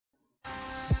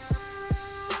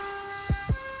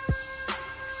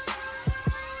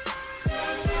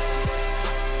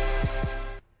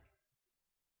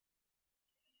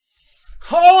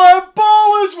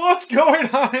going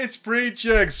on? It's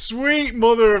Preacher. Sweet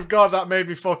mother of God, that made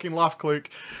me fucking laugh, Cluke.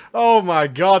 Oh my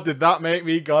God, did that make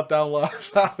me goddamn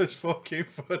laugh? That was fucking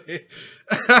funny.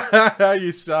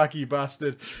 You sarky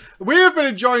bastard. We have been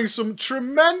enjoying some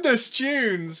tremendous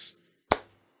tunes.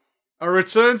 A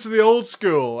return to the old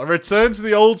school. A return to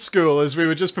the old school as we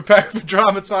were just preparing for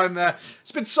drama time there.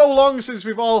 It's been so long since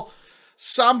we've all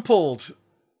sampled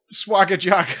Swagger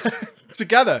Jagger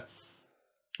together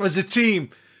as a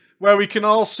team, where we can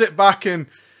all sit back and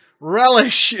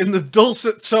relish in the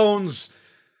dulcet tones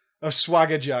of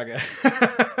Swagger Jagger.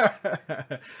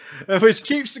 Which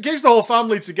keeps the whole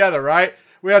family together, right?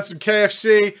 We had some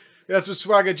KFC, we had some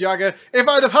Swagger Jagger. If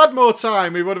I'd have had more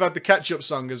time, we would have had the ketchup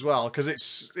song as well, because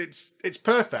it's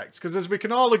perfect. Because as we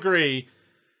can all agree,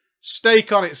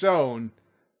 steak on its own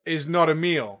is not a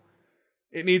meal.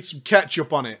 It needs some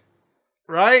ketchup on it.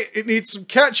 Right? It needs some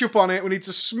ketchup on it. We need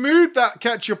to smooth that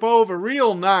ketchup over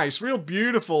real nice, real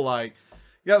beautiful, like.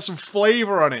 Get some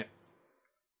flavour on it.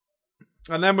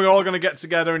 And then we're all going to get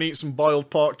together and eat some boiled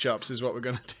pork chops is what we're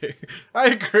going to do. I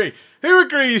agree. Who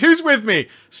agrees? Who's with me?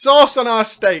 Sauce on our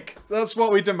steak. That's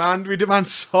what we demand. We demand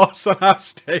sauce on our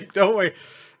steak, don't we?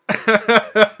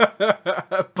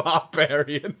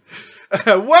 Barbarian.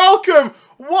 Welcome,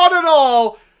 one and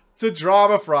all, to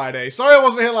Drama Friday. Sorry I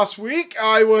wasn't here last week.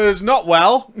 I was not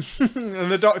well. And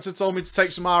the doctor told me to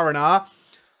take some R&R.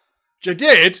 Which I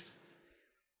did.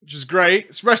 Which is great.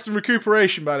 It's rest and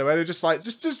recuperation, by the way. They're just like,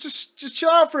 just chill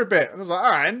out for a bit. And I was like,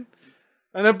 alright.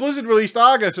 And then Blizzard released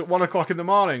Argus at 1 o'clock in the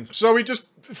morning. So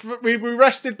we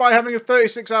rested by having a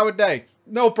 36-hour day.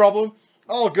 No problem.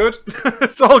 All good.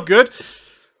 It's all good.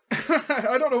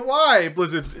 I don't know why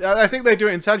Blizzard... I think they do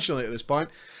it intentionally at this point.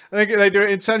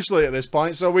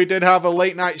 So we did have a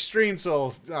late night stream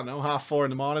till, I don't know, 4:30 in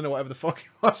the morning or whatever the fuck it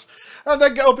was. And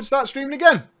then get up and start streaming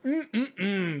again.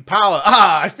 Power.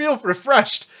 I feel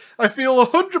refreshed. I feel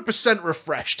 100%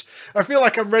 refreshed. I feel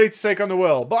like I'm ready to take on the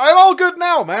world. But I'm all good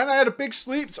now, man. I had a big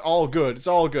sleep. It's all good. It's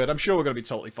all good. I'm sure we're going to be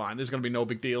totally fine. There's going to be no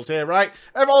big deals here, right?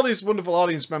 All these wonderful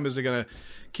audience members are going to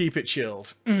keep it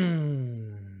chilled.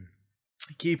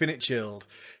 Keeping it chilled.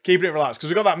 Keeping it relaxed. Because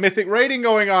we've got that mythic raiding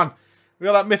going on.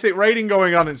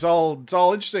 It's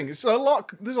all interesting. There's a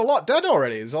lot dead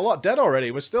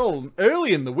already. We're still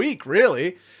early in the week,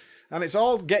 really. And it's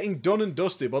all getting done and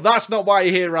dusted. But that's not why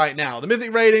you're here right now. The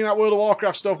mythic raiding, that World of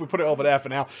Warcraft stuff, we put it over there for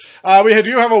now. We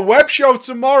do have a web show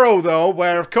tomorrow, though,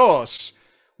 where, of course,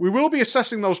 we will be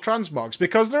assessing those transmogs.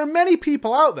 Because there are many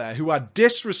people out there who are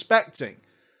disrespecting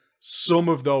some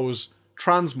of those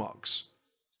transmogs.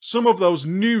 Some of those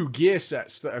new gear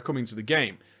sets that are coming to the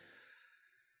game.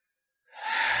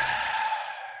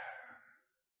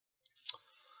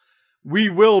 We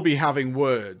will be having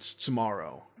words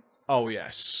tomorrow. Oh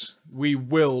yes, we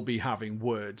will be having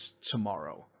words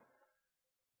tomorrow.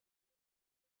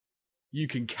 You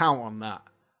can count on that.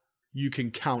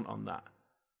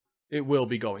 It will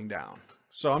be going down.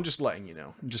 So I'm just letting you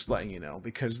know.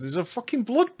 Because there's a fucking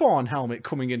Bloodborne helmet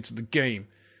coming into the game.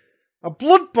 A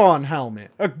Bloodborne helmet.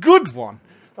 A good one.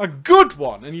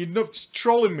 And you're not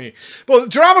trolling me. But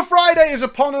Drama Friday is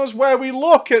upon us, where we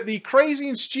look at the crazy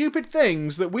and stupid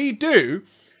things that we do.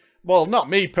 Well, not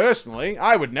me personally.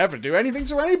 I would never do anything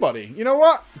to anybody. You know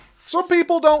what? Some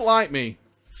people don't like me.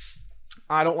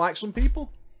 I don't like some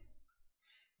people.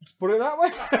 Let's put it that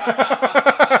way.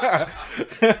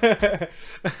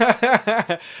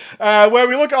 Where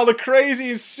we look at all the crazy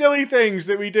and silly things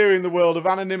that we do in the world of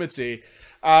anonymity.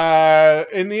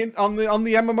 On the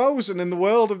MMOs and in the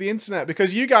world of the internet,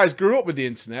 because you guys grew up with the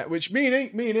internet, which me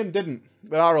and him didn't.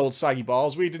 With our old saggy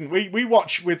balls, we didn't. We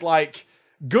watch with like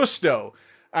gusto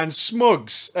and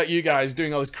smugs at you guys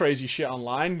doing all this crazy shit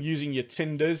online, using your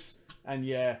Tinders and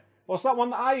what's that one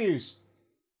that I use?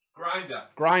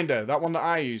 Grinder, that one that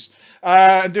I use,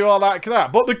 and do all that.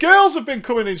 But the girls have been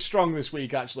coming in strong this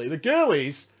week. Actually, the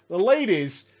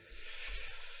ladies.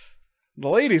 The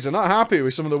ladies are not happy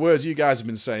with some of the words you guys have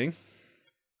been saying.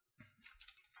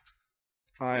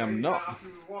 I am not. Happy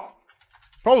with what?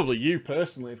 Probably you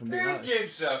personally, if I'm being honest. Who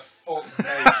gives a fuck,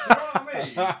 mate?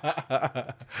 You know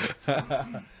what I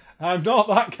mean? I'm not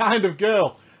that kind of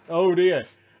girl. Oh dear.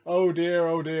 Oh dear.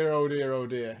 Oh dear.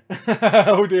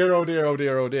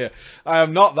 I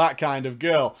am not that kind of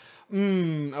girl.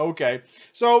 Okay.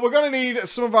 So we're going to need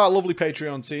some of our lovely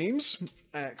Patreon teams.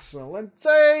 Excellent.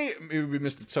 It would be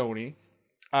Mr. Tony.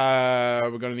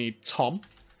 We're going to need Tom.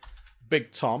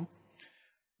 Big Tom.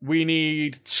 We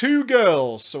need 2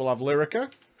 girls. So we'll have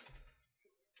Lyrica.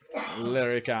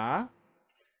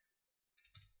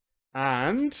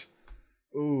 And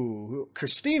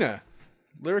Christina.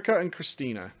 Lyrica and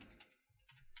Christina.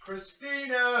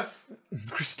 Christina.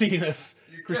 Christina.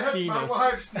 You Christina. get my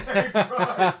wife's name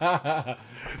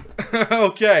right.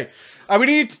 Okay. We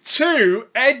need 2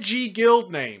 edgy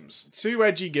guild names. 2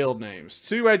 edgy guild names.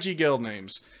 2 edgy guild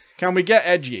names. Can we get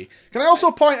edgy? Can I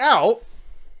also point out,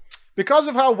 because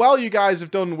of how well you guys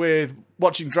have done with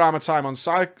watching Drama Time on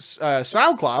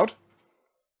SoundCloud,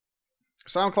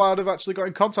 SoundCloud have actually got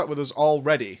in contact with us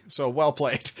already. So well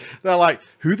played. They're like,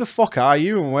 who the fuck are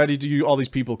you and where did all these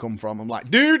people come from? I'm like,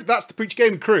 dude, that's the Preach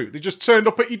Gaming crew. They just turned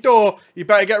up at your door. You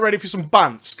better get ready for some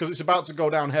bants because it's about to go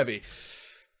down heavy.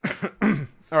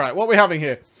 All right, what are we having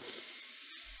here?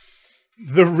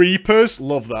 The Reapers.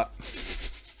 Love that.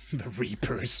 The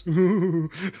Reapers. The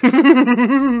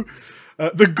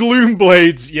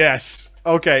Gloomblades. Yes.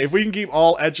 Okay, if we can keep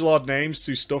all edgelord names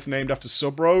to stuff named after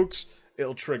sub-rogues,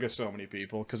 it'll trigger so many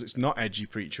people, because it's not Edgy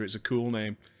Preacher, it's a cool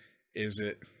name. Is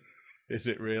it? Is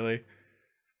it really?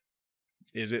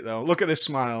 Is it, though? Look at this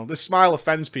smile. This smile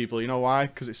offends people, you know why?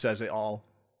 Because it says it all.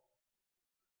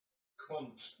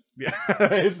 Cunt. Yeah,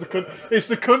 it's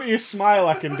the cuntiest smile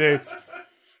I can do.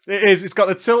 It is. It's got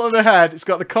the tilt of the head. It's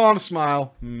got the corner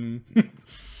smile.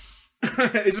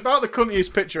 It's about the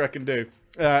cuntiest picture I can do.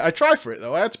 I try for it,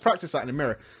 though. I had to practice that in the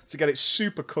mirror to get it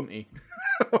super cunty.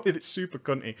 It's super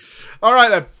cunty. All right,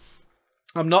 then.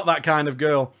 I'm not that kind of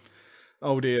girl.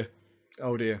 Oh, dear.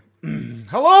 Oh, dear.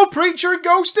 Hello, Preacher and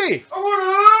Ghosty. Oh,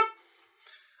 what up?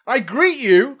 I greet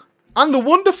you and the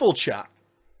wonderful chat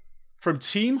from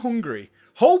Team Hungary.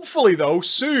 Hopefully, though,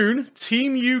 soon,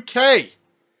 Team UK.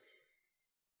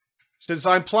 Since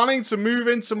I'm planning to move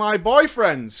into my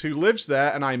boyfriend's, who lives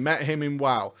there, and I met him in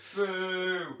WoW.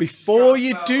 Boo. Before Shut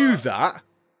you fella. do that,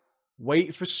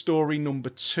 wait for story number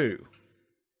 2.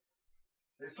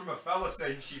 It's from a fella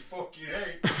saying she fucking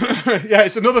hates. Yeah,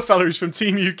 it's another fella who's from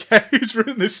Team UK who's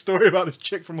written this story about this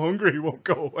chick from Hungary who won't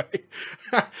go away.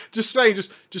 Just saying,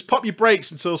 just pop your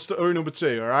brakes until story number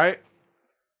 2, alright?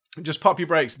 Just pop your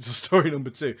brakes until story number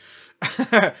 2.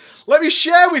 Let me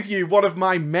share with you one of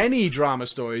my many drama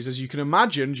stories, as you can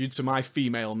imagine, due to my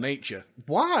female nature.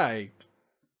 Why?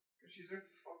 She's a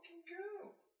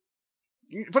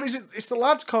fucking girl. But it's the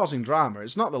lads causing drama,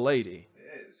 it's not the lady.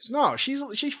 It is. It's not. She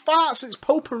farts, it's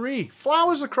potpourri.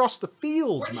 Flowers across the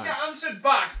fields, When you man. get answered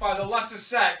back by the lesser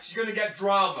sex, you're gonna get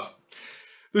drama.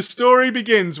 The story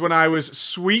begins when I was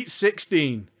sweet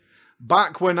 16.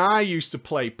 Back when I used to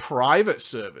play private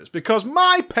servers, because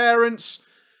my parents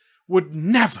would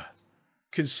never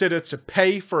consider to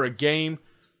pay for a game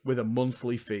with a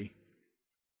monthly fee.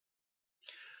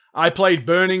 I played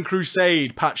Burning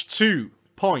Crusade patch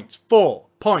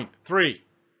 2.4.3.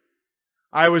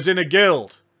 I was in a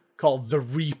guild called the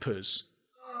Reapers.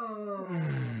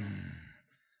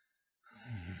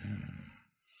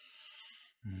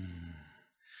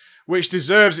 Which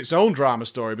deserves its own drama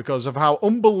story because of how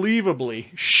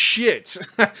unbelievably shit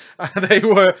they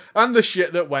were and the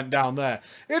shit that went down there.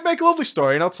 It'd make a lovely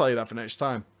story, and I'll tell you that for next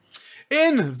time.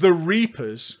 In The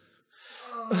Reapers,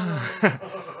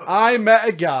 I met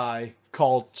a guy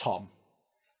called Tom.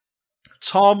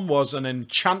 Tom was an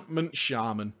enchantment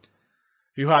shaman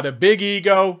who had a big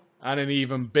ego and an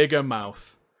even bigger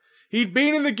mouth. He'd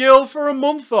been in the guild for a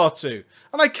month or 2,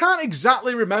 and I can't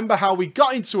exactly remember how we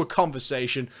got into a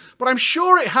conversation, but I'm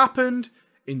sure it happened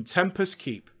in Tempest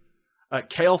Keep at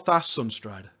Kael'thas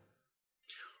Sunstrider.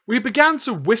 We began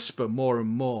to whisper more and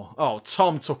more. Oh,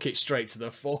 Tom took it straight to the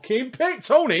fucking pink.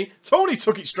 Tony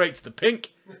took it straight to the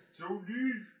pink.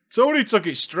 Tony took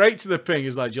it straight to the pink.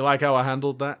 He's like, do you like how I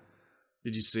handled that?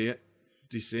 Did you see it?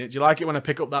 Did you see it? Do you like it when I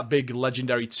pick up that big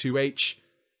legendary 2H?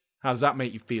 How does that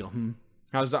make you feel?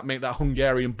 How does that make that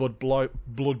Hungarian blood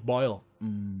boil?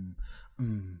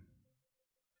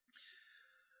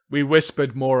 We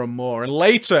whispered more and more, and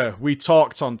later we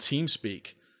talked on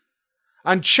TeamSpeak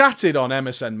and chatted on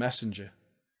MSN Messenger.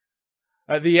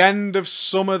 At the end of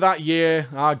summer that year,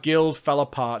 our guild fell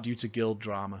apart due to guild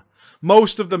drama.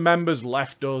 Most of the members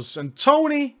left us, and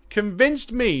Tony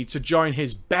convinced me to join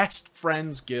his best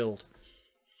friend's guild.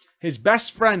 His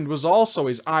best friend was also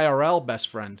his IRL best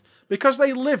friend, because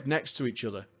they lived next to each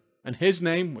other, and his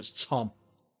name was Tom.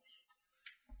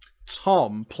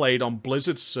 Tom played on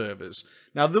Blizzard servers.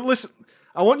 Now, listen,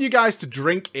 I want you guys to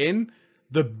drink in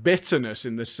the bitterness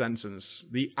in this sentence.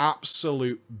 The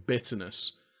absolute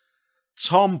bitterness.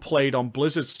 Tom played on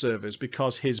Blizzard servers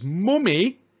because his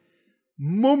mummy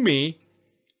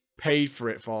paid for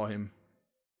it for him.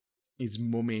 His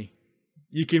mummy.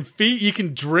 You can feed, you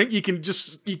can drink,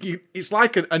 it's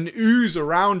like an ooze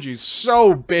around you.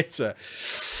 So bitter.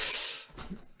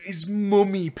 His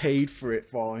mummy paid for it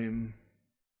for him.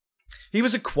 He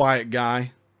was a quiet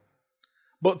guy.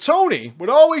 But Tony would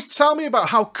always tell me about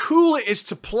how cool it is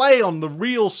to play on the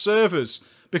real servers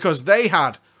because they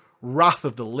had Wrath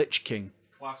of the Lich King.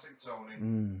 Classic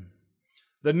Tony.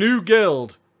 The new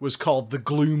guild was called the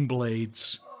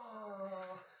Gloomblades.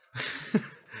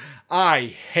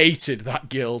 I hated that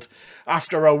guild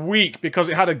after a week because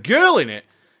it had a girl in it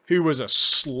who was a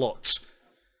slut.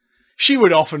 She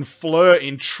would often flirt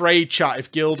in trade chat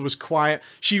if guild was quiet.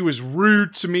 She was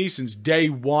rude to me since day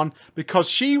one because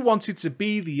she wanted to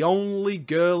be the only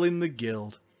girl in the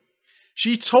guild.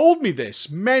 She told me this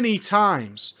many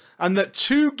times, and that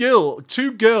two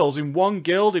girls in one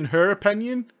guild, in her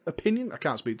opinion, I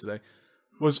can't speak today,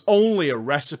 was only a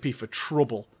recipe for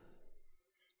trouble.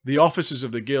 The officers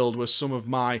of the guild were some of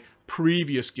my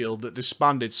previous guild that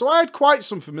disbanded, so I had quite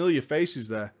some familiar faces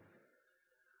there.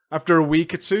 After a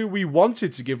week or two, we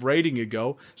wanted to give raiding a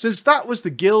go, since that was the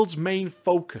guild's main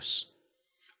focus.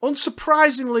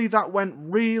 Unsurprisingly, that went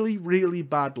really, really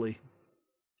badly.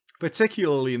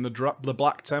 Particularly in the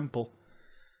Black Temple.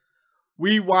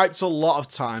 We wiped a lot of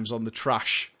times on the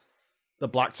trash. The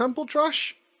Black Temple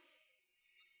trash?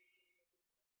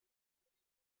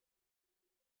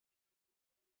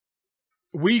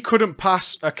 We couldn't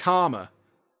pass a karma.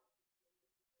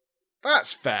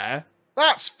 That's fair.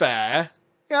 That's fair.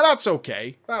 Yeah, that's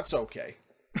okay. That's okay.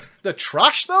 The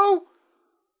trash, though?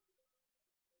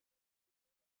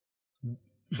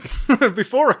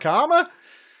 Before a karma?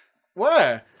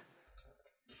 Where?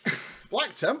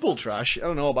 Black Temple trash? I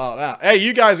don't know about that. Hey,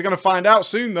 you guys are going to find out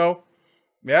soon, though.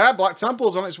 Yeah, Black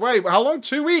Temple's on its way. How long?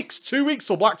 2 weeks. 2 weeks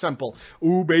till Black Temple.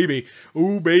 Ooh, baby.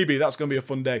 Ooh, baby. That's going to be a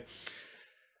fun day.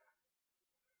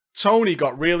 Tony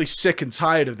got really sick and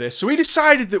tired of this, so he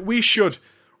decided that we should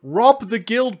rob the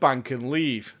guild bank and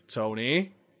leave.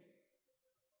 Tony?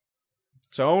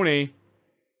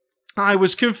 I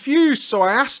was confused, so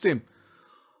I asked him,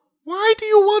 why do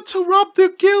you want to rob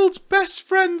the guild's best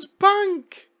friend's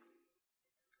bank?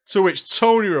 To which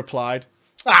Tony replied,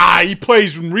 he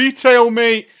plays in retail,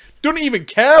 mate. Doesn't even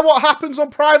care what happens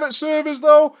on private servers,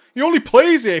 though. He only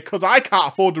plays here because I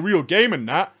can't afford the real game and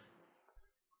that.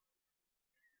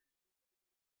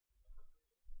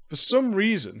 For some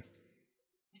reason,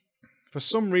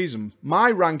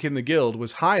 my rank in the guild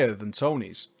was higher than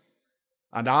Tony's,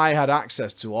 and I had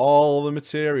access to all the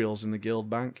materials in the guild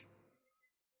bank.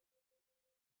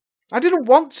 I didn't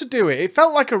want to do it. It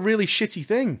felt like a really shitty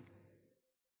thing.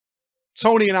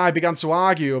 Tony and I began to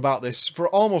argue about this for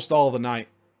almost all the night.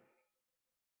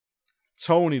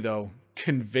 Tony, though,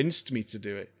 convinced me to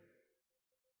do it.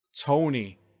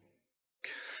 Tony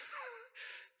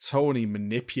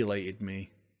manipulated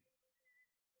me.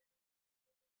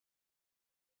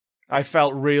 I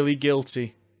felt really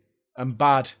guilty and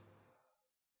bad.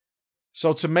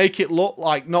 So to make it look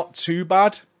like not too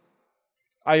bad,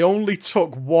 I only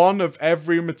took one of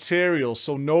every material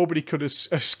so nobody could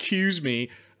accuse me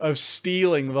of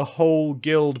stealing the whole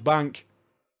guild bank.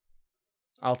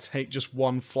 I'll take just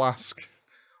one flask,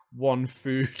 one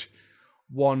food,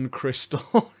 one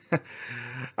crystal.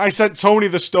 I sent Tony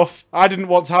the stuff. I didn't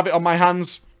want to have it on my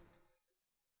hands.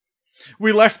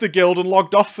 We left the guild and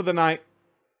logged off for the night.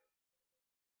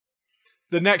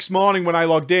 The next morning when I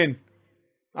logged in,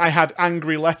 I had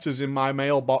angry letters in my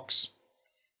mailbox.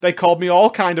 They called me all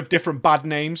kind of different bad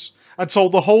names and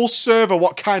told the whole server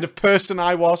what kind of person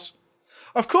I was.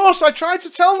 Of course, I tried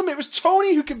to tell them it was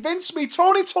Tony who convinced me.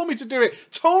 Tony told me to do it.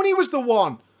 Tony was the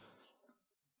one.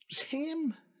 It was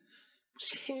him. It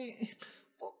was him.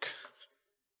 Look.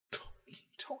 Tony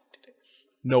did it.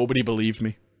 Nobody believed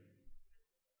me.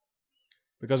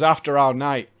 Because after our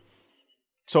night,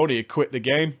 Tony had quit the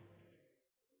game.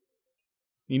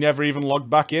 He never even logged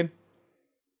back in.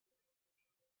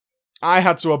 I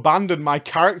had to abandon my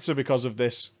character because of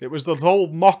this. It was the whole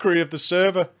mockery of the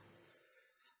server.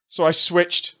 So I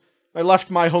switched. I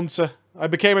left my hunter. I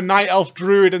became a night elf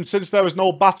druid, and since there was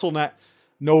no battle.net,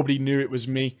 nobody knew it was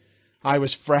me. I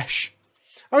was fresh.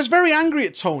 I was very angry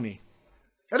at Tony.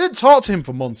 I didn't talk to him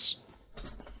for months.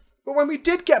 But when we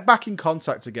did get back in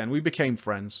contact again, we became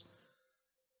friends.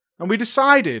 And we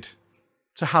decided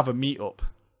to have a meet-up.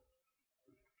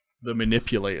 The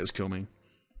manipulator's coming.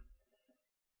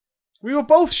 We were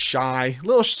both shy, a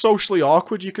little socially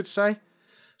awkward, you could say.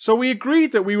 So we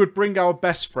agreed that we would bring our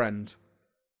best friend.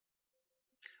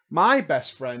 My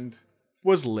best friend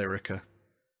was Lyrica.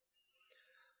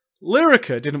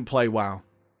 Lyrica didn't play WoW,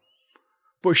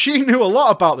 but she knew a lot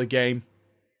about the game,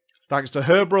 thanks to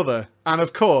her brother, and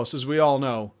of course, as we all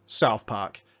know, South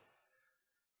Park.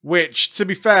 Which, to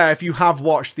be fair, if you have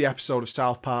watched the episode of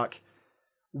South Park,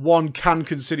 one can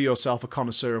consider yourself a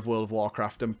connoisseur of World of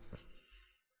Warcraft, and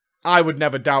I would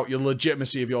never doubt your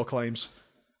legitimacy of your claims.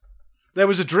 there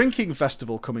was a drinking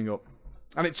festival coming up.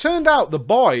 And it turned out the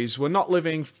boys were not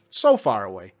living so far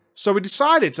away. So we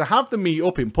decided to have them meet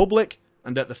up in public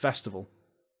and at the festival.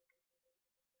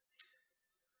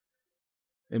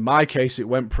 In my case, it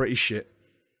went pretty shit.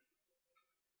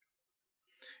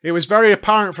 It was very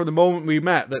apparent from the moment we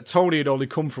met that Tony had only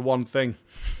come for one thing.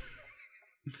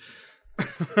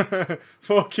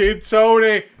 Fucking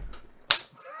Tony!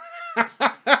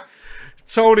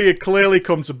 Tony had clearly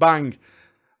come to bang,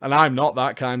 and I'm not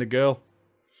that kind of girl.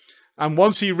 And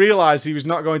once he realised he was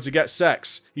not going to get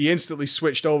sex, he instantly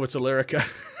switched over to Lyrica.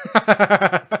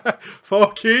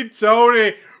 Fucking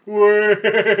Tony!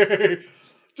 Way.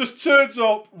 Just turns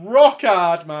up, rock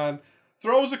hard, man.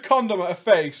 Throws a condom at her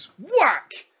face.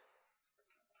 Whack!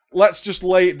 Let's just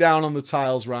lay it down on the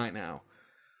tiles right now.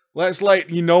 Let's lay it.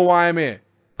 You know why I'm here.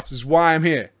 This is why I'm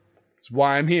here. This is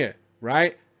why I'm here,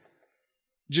 right?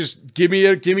 Just give me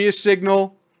a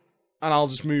signal, and I'll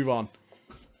just move on.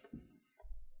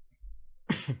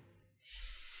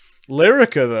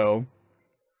 Lyrica, though,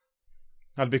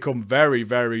 had become very,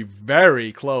 very,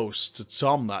 very close to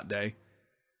Tom that day.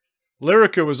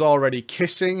 Lyrica was already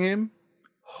kissing him,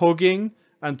 hugging,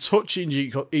 and touching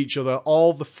each other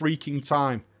all the freaking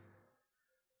time.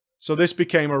 So this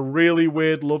became a really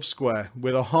weird love square,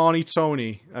 with a horny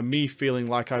Tony and me feeling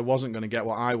like I wasn't going to get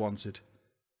what I wanted.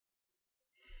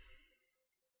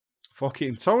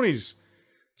 Fucking Tony's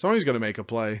going to make a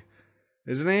play,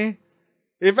 isn't he?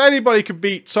 If anybody could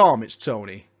beat Tom, it's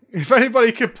Tony. If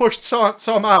anybody could push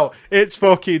Tom out, it's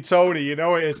fucking Tony, you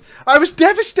know it is. I was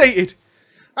devastated.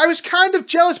 I was kind of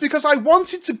jealous because I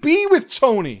wanted to be with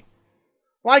Tony.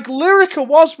 Like Lyrica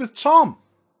was with Tom.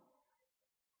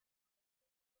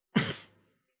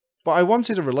 But I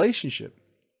wanted a relationship.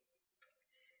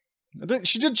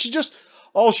 She just...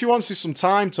 All she wants is some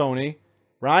time, Tony.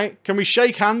 Right? Can we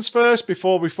shake hands first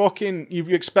before we fucking... You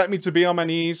expect me to be on my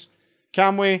knees?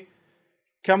 Can we?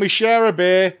 Can we share a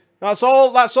beer? That's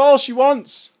all she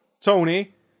wants,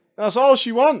 Tony. That's all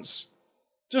she wants.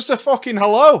 Just a fucking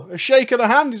hello. A shake of the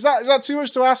hand. Is that too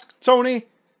much to ask, Tony?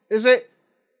 Is it?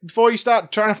 Before you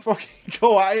start trying to fucking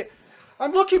go at it?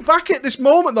 I'm looking back at this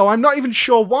moment, though. I'm not even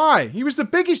sure why. He was the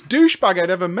biggest douchebag I'd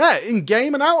ever met, in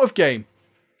game and out of game.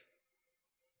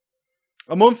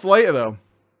 A month later, though,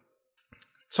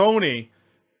 Tony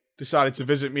decided to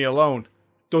visit me alone.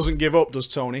 Doesn't give up, does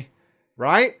Tony?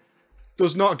 Right?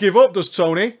 Does not give up, does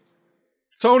Tony?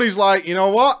 Tony's like, you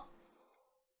know what?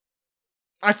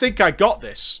 I think I got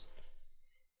this.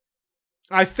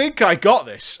 I think I got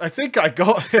this. I think I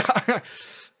got...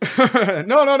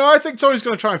 No. I think Tony's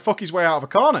going to try and fuck his way out of a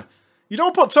corner. You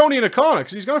don't put Tony in a corner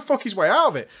because he's going to fuck his way out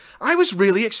of it. I was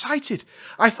really excited.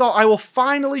 I thought I will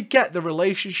finally get the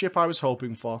relationship I was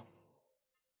hoping for.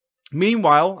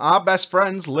 Meanwhile, our best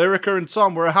friends, Lyrica and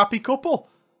Tom, were a happy couple.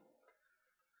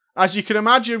 As you can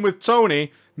imagine with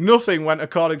Tony, nothing went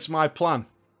according to my plan.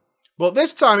 But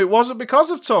this time it wasn't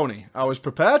because of Tony. I was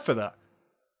prepared for that.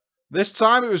 This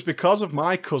time it was because of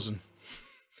my cousin.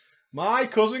 My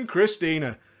cousin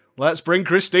Christina. Let's bring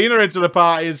Christina into the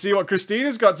party and see what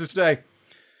Christina's got to say.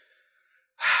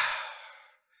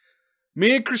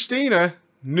 Me and Christina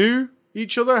knew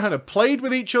each other and had played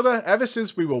with each other ever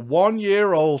since we were 1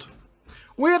 year old.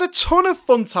 We had a ton of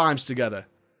fun times together.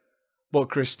 But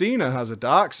Christina has a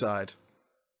dark side.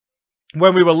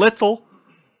 When we were little,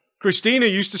 Christina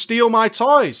used to steal my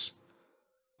toys.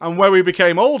 And when we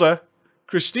became older,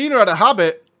 Christina had a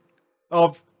habit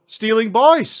of stealing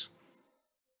boys.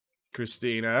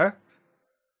 Christina,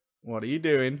 what are you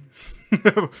doing?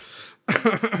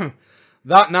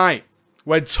 That night,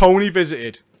 when Tony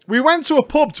visited, we went to a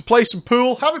pub to play some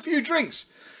pool, have a few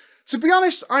drinks. To be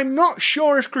honest, I'm not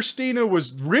sure if Christina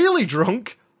was really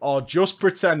drunk or just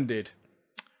pretended.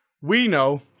 We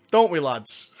know, don't we,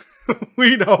 lads?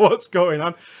 We know what's going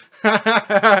on.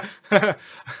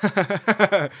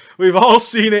 We've all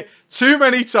seen it too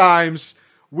many times.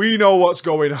 We know what's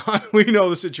going on. We know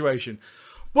the situation.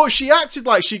 But she acted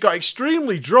like she got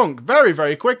extremely drunk very,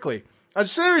 very quickly. And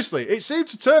seriously, it seemed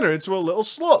to turn her into a little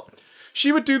slut.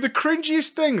 She would do the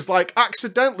cringiest things like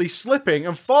accidentally slipping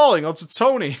and falling onto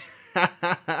Tony.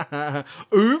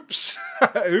 Oops.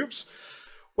 Oops.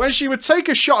 When she would take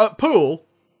a shot at pool,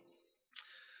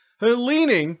 her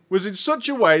leaning was in such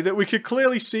a way that we could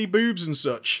clearly see boobs and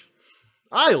such.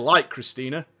 I like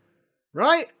Christina.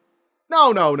 Right?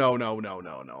 No.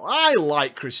 I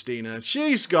like Christina.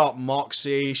 She's got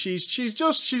moxie.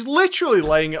 She's literally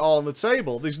laying it all on the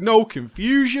table. There's no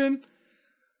confusion.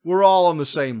 We're all on the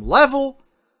same level.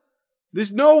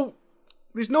 There's no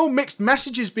mixed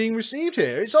messages being received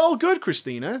here. It's all good,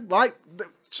 Christina. Like,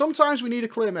 sometimes we need a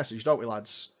clear message, don't we,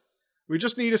 lads? We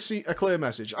just need a clear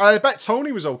message. I bet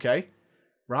Tony was okay,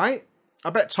 right? I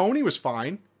bet Tony was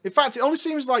fine. In fact, it only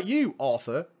seems like you,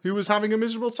 Arthur, who was having a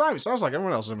miserable time. It sounds like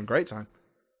everyone else is having a great time.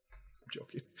 I'm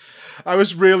joking. I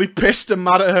was really pissed and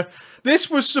mad at her. This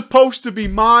was supposed to be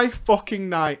my fucking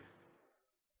night.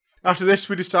 After this,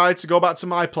 we decided to go back to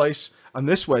my place, and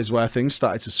this way is where things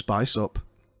started to spice up.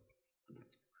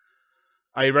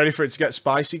 Are you ready for it to get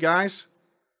spicy, guys?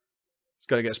 It's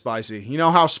going to get spicy. You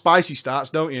know how spicy starts,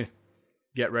 don't you?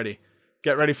 Get ready.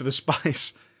 Get ready for the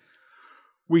spice.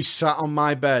 We sat on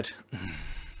my bed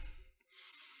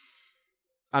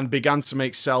and began to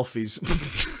make selfies.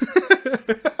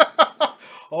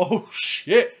 Oh,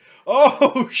 shit.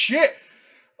 Oh, shit.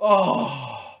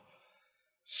 Oh,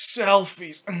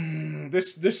 selfies.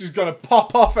 This is going to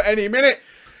pop off at any minute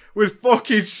with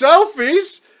fucking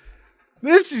selfies.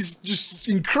 This is just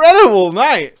incredible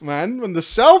night, man. When the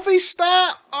selfies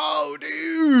start, oh,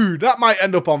 dude, that might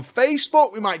end up on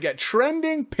Facebook. We might get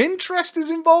trending. Pinterest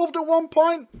is involved at one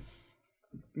point.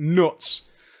 Nuts.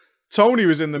 Tony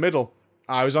was in the middle.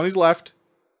 I was on his left.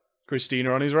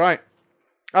 Christina on his right.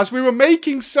 As we were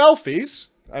making selfies,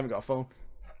 I haven't got a phone.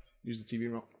 Use the TV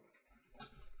remote.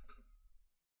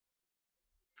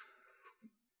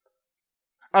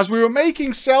 As we were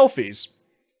making selfies,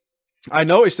 I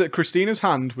noticed that Christina's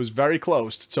hand was very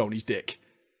close to Tony's dick.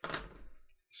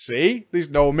 See? There's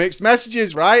no mixed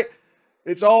messages, right?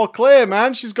 It's all clear,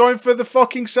 man. She's going for the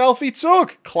fucking selfie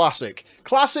tug. Classic.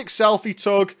 Classic selfie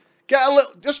tug. Get a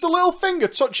little, just a little finger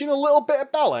touching a little bit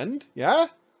of bell end, yeah?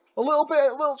 A little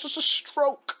bit, just a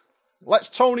stroke. Lets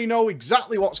Tony know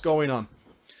exactly what's going on.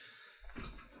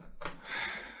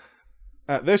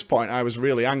 At this point, I was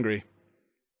really angry.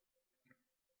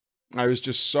 I was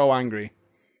just so angry.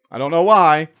 I don't know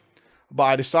why, but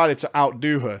I decided to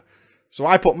outdo her. So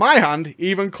I put my hand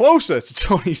even closer to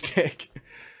Tony's dick.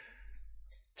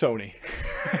 Tony.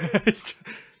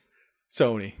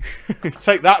 Tony.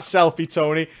 Take that selfie,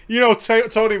 Tony. You know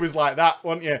Tony was like that,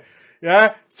 wasn't you?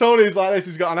 Yeah? Tony's like this.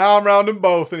 He's got an arm around them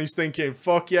both, and he's thinking,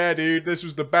 fuck yeah, dude, this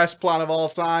was the best plan of all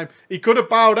time. He could have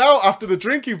bowed out after the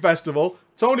drinking festival.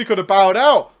 Tony could have bowed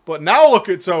out. But now look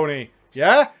at Tony.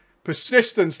 Yeah?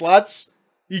 Persistence, lads.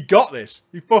 He got this.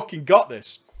 He fucking got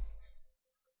this.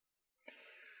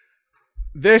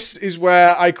 This is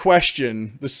where I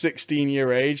question the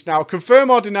 16-year age. Now,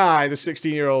 confirm or deny the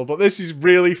 16-year-old, but this is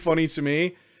really funny to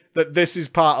me that this is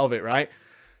part of it, right?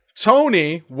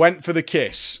 Tony went for the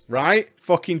kiss, right?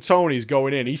 Fucking Tony's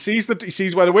going in. He sees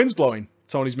where the wind's blowing.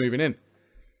 Tony's moving in.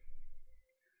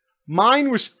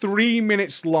 Mine was 3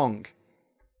 minutes long.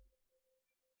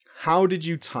 How did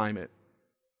you time it?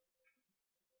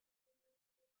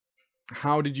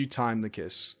 How did you time the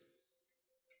kiss?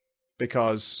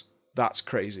 Because that's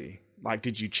crazy. Like,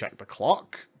 did you check the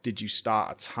clock? Did you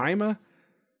start a timer?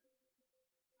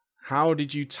 How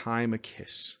did you time a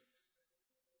kiss?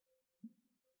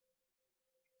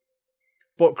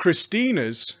 But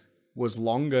Christina's was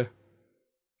longer.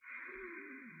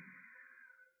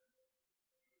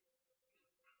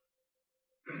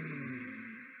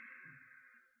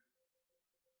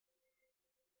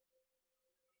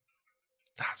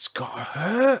 That's gotta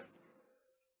hurt.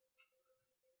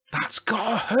 That's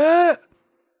gotta hurt.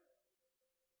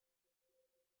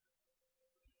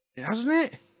 Hasn't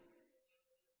it?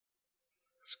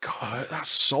 It's gotta hurt. That's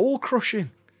soul crushing.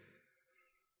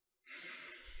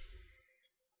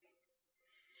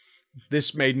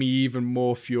 This made me even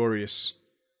more furious.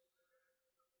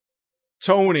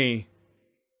 Tony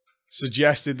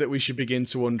suggested that we should begin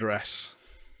to undress.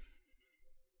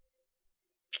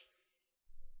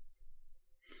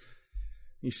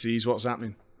 He sees what's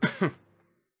happening.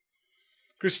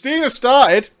 Christina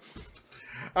started,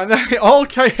 and then it all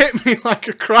hit me like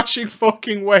a crashing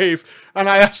fucking wave, and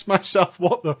I asked myself,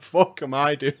 what the fuck am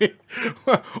I doing?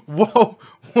 Whoa,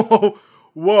 whoa,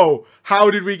 whoa. How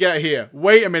did we get here?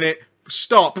 Wait a minute.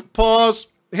 Stop. Pause.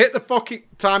 Hit the fucking...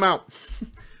 Time out.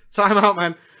 Time out,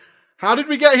 man. How did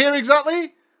we get here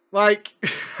exactly? Like,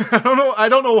 I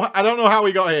don't know how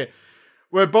we got here.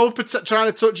 We're both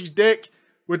trying to touch his dick.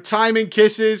 We're timing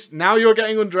kisses. Now you're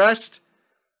getting undressed.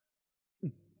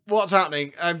 What's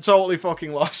happening? I'm totally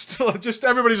fucking lost.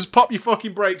 Everybody just pop your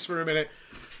fucking brakes for a minute.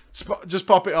 Just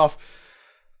pop it off.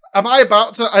 I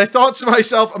thought to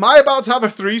myself, am I about to have a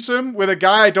threesome with a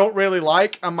guy I don't really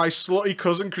like and my slutty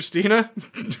cousin Christina?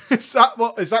 Is that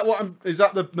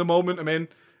the moment I'm in?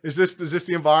 Is this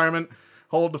the environment?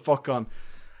 Hold the fuck on.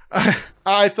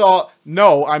 I thought,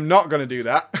 no, I'm not going to do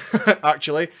that,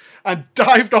 actually, and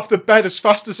dived off the bed as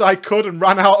fast as I could and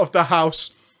ran out of the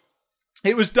house.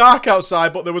 It was dark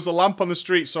outside, but there was a lamp on the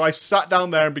street, so I sat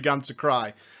down there and began to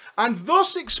cry. And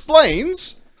thus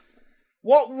explains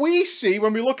What we see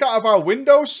when we look out of our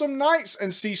windows some nights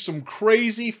and see some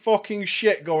crazy fucking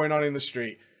shit going on in the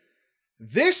street.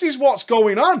 This is what's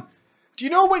going on. Do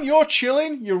you know when you're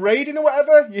chilling, you're raiding or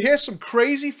whatever, you hear some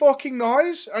crazy fucking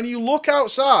noise and you look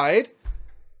outside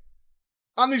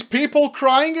and there's people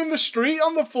crying in the street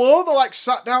on the floor, they're like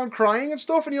sat down crying and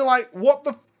stuff, and you're like, what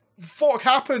the fuck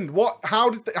happened? How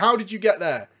did you get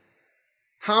there?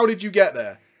 How did you get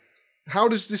there? How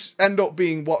does this end up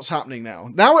being what's happening now?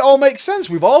 Now it all makes sense.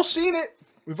 We've all seen it.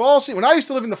 We've all seen it. When I used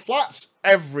to live in the flats,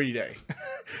 every day.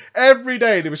 Every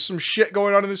day there was some shit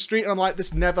going on in the street, and I'm like,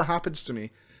 this never happens to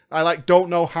me. I like don't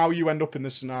know how you end up in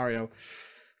this scenario.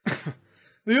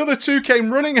 The other two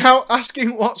came running out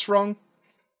asking what's wrong.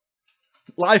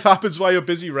 Life happens while you're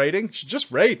busy raiding. You should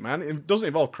just raid, man. It doesn't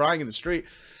involve crying in the street.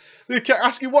 They kept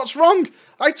asking what's wrong.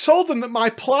 I told them that my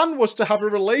plan was to have a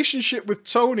relationship with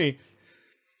Tony.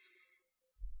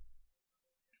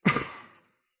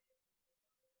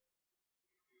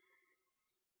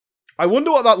 I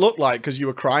wonder what that looked like, because you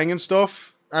were crying and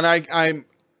stuff, and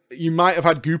you might have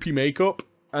had goopy makeup,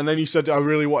 and then you said, I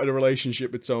really wanted a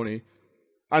relationship with Tony.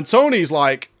 And Tony's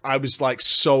like, I was like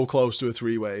so close to a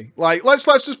three-way. Like, let's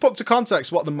just put to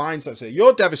context what the mindset's here.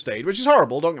 You're devastated, which is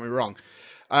horrible, don't get me wrong.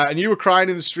 And you were crying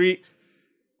in the street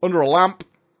under a lamp.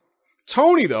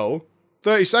 Tony, though,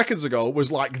 30 seconds ago,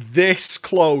 was like this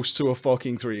close to a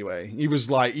fucking three-way. He was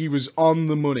on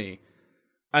the money.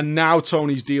 And now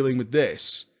Tony's dealing with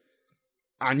this.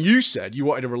 And you said you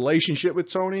wanted a relationship with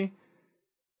Tony.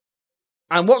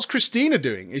 And what's Christina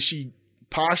doing? Is she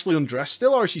partially undressed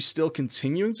still, or is she still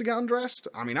continuing to get undressed?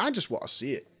 I mean, I just want to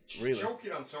see it, really. She's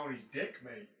choking on Tony's dick,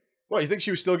 mate. What, you think she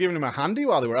was still giving him a handy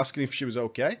while they were asking if she was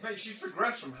okay? Mate, she's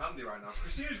progressed from handy right now.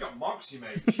 Christina's got moxie,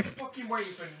 mate. She's fucking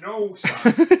waiting for no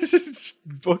sign. This is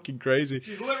fucking crazy.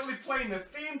 She's literally playing the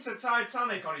theme to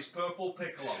Titanic on his purple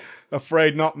piccolo.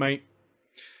 Afraid not, mate.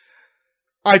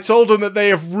 I told them that they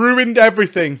have ruined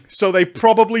everything, so they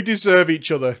probably deserve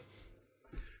each other.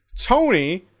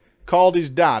 Tony called his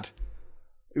dad,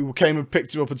 who came and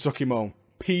picked him up and took him home.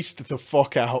 Pieced the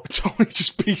fuck out. Tony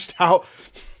just pieced out.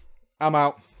 I'm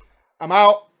out. I'm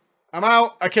out. I'm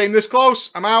out. I came this close.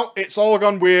 I'm out. It's all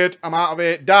gone weird. I'm out of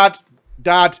here. Dad.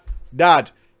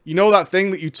 You know that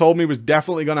thing that you told me was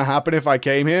definitely going to happen if I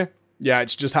came here? Yeah,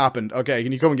 it's just happened. Okay,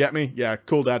 can you come and get me? Yeah,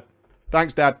 cool, Dad.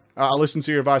 Thanks, Dad. I'll listen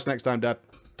to your advice next time, Dad.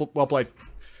 Well played.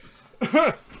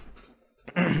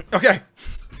 Okay.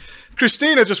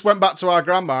 Christina just went back to our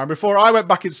grandma, and before I went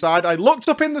back inside, I looked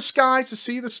up in the sky to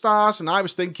see the stars, and I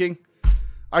was thinking,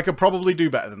 I could probably do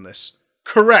better than this.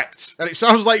 Correct. And it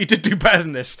sounds like you did do better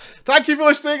than this. Thank you for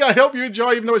listening. I hope you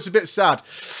enjoy, even though it's a bit sad.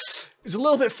 It's a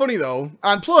little bit funny, though.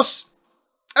 And plus,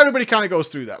 everybody kind of goes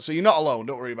through that, so you're not alone.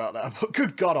 Don't worry about that. But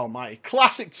good God almighty.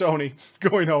 Classic Tony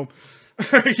going home.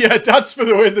 Yeah, Dad's for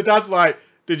the win. The Dad's like,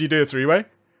 did you do a three-way?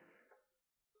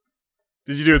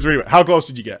 Did you do a three-way? How close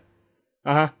did you get?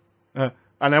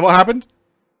 And then what happened?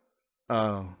 Oh,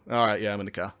 all right. Yeah, I'm in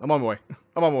the car. I'm on my way.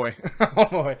 I'm on my way. I'm on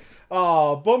my way.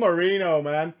 Oh, Bummerino,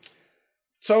 man.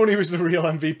 Tony was the real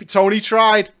MVP. Tony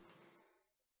tried.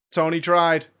 Tony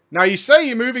tried. Now, you say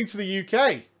you're moving to the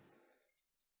UK.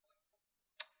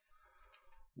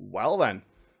 Well, then.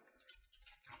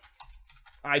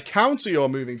 I counter your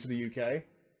moving to the UK.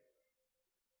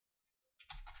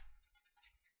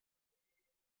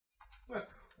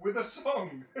 With a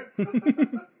song.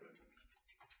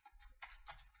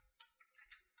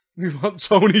 We want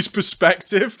Tony's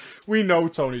perspective. We know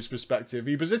Tony's perspective.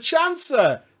 He was a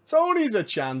chancer. Tony's a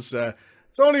chancer.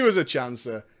 Tony was a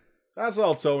chancer. That's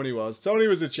all Tony was. Tony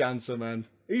was a chancer, man.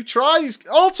 He tried.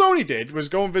 All Tony did was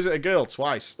go and visit a girl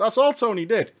twice. That's all Tony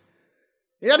did.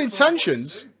 He had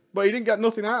intentions, but he didn't get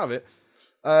nothing out of it.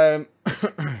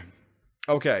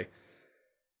 Okay.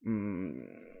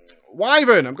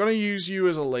 Wyvern, I'm going to use you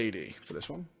as a lady for this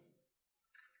one.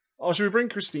 Oh, should we bring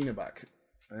Christina back?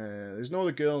 There's no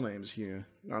other girl names here.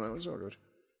 No, it's all good.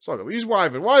 It's all good. We use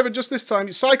Wyvern. Wyvern, just this time,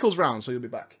 it cycles round, so you'll be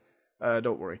back.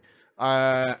 Don't worry.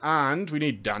 And we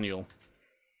need Daniel.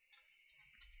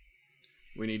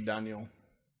 We need Daniel.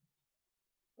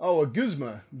 Oh, a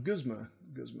Guzma. Guzma.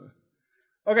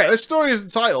 Okay, this story is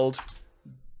entitled,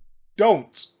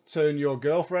 Don't Turn Your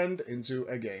Girlfriend into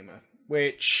a Gamer.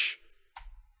 Which...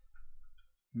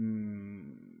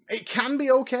 it can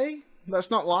be okay.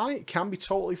 Let's not lie. It can be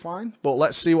totally fine. But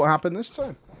let's see what happened this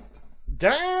time.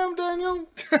 Damn, Daniel.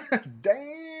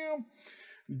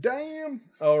 Damn.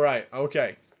 All right.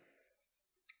 Okay.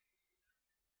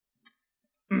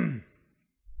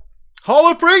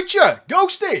 Hollow Preacher.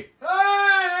 Ghosty.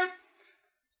 Hey!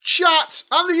 Chat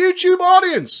and the YouTube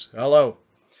audience. Hello.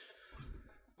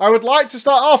 I would like to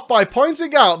start off by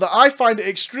pointing out that I find it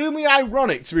extremely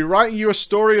ironic to be writing you a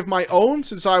story of my own,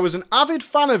 since I was an avid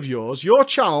fan of yours, your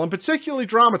channel, and particularly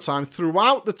Drama Time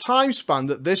throughout the time span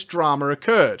that this drama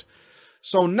occurred.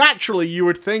 So naturally, you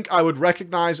would think I would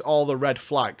recognize all the red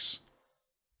flags.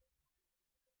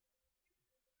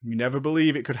 You never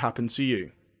believe it could happen to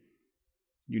you.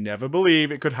 You never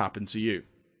believe it could happen to you.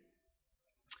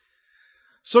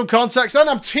 Some context then,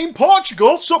 I'm Team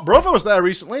Portugal, sup brother, was there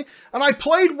recently, and I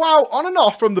played WoW on and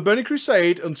off from the Burning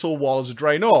Crusade until Warlords of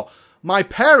Draenor. My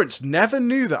parents never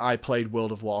knew that I played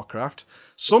World of Warcraft.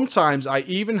 Sometimes I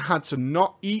even had to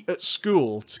not eat at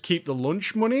school to keep the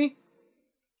lunch money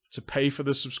to pay for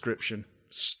the subscription.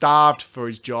 Starved for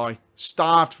his joy.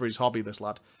 Starved for his hobby, this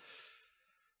lad.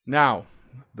 Now,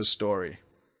 the story.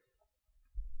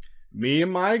 Me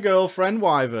and my girlfriend,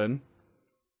 Wyvern,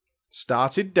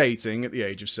 started dating at the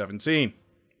age of 17.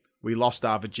 We lost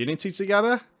our virginity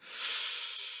together.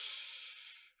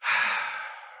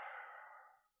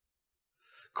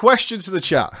 Question to the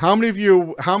chat. How many of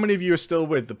you are still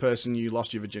with the person you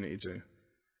lost your virginity to?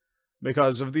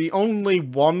 Because of the only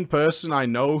one person I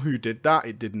know who did that,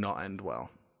 it did not end well.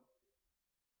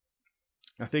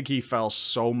 I think he fell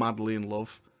so madly in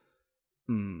love.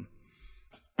 I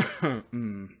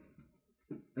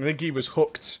think he was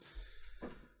hooked.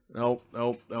 No.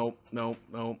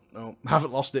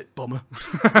 Haven't lost it, bummer.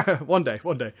 One day.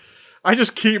 I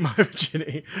just keep my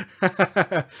virginity.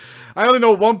 I only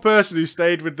know one person who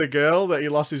stayed with the girl that he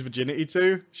lost his virginity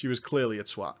to. She was clearly a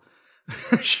twat.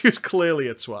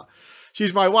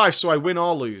 She's my wife, so I win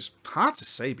or lose. Hard to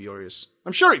say, Burius.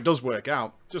 I'm sure it does work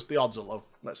out. Just the odds are low.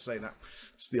 Let's say that.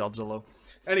 Just the odds are low.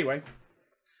 Anyway.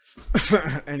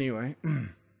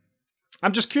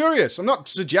 I'm just curious. I'm not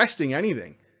suggesting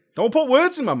anything. Don't put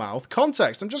words in my mouth.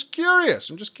 Context. I'm just curious.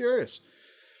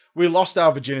 We lost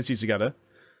our virginity together.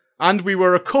 And we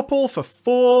were a couple for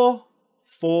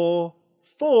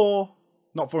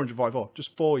not 444,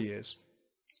 just 4 years.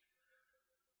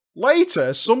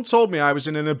 Later, some told me I was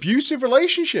in an abusive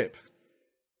relationship.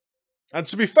 And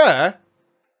to be fair,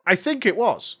 I think it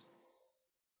was.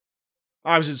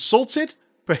 I was insulted,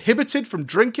 prohibited from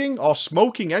drinking or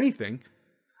smoking anything.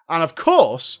 And of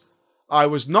course, I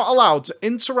was not allowed to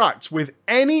interact with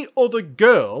any other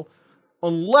girl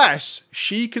unless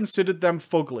she considered them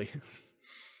fugly.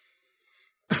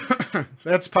 They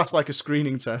had to pass like a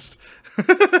screening test.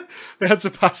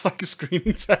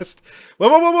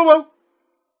 Whoa.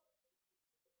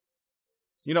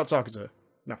 You're not talking to her.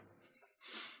 No.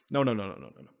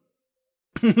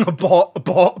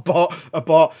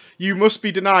 Abort. You must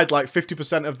be denied like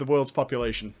 50% of the world's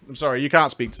population. I'm sorry, you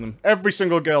can't speak to them. Every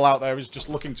single girl out there is just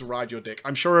looking to ride your dick.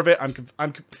 I'm sure of it.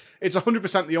 It's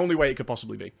 100% the only way it could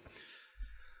possibly be.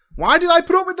 Why did I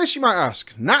put up with this, you might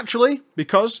ask? Naturally,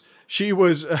 because she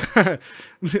was...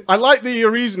 I like the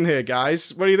reason here,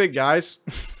 guys. What do you think, guys?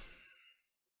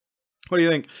 What do you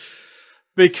think?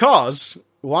 Because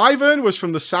Wyvern was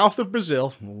from the south of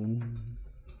Brazil.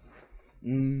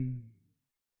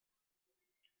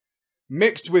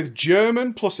 Mixed with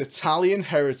German plus Italian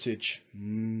heritage.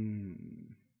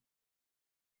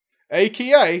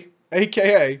 AKA,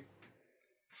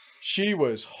 she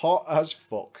was hot as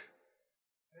fuck.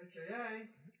 AKA.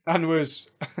 And was,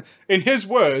 in his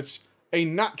words, a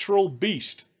natural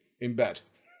beast in bed.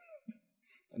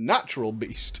 A natural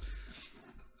beast.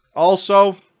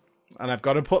 Also, and I've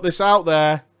got to put this out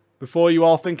there before you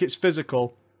all think it's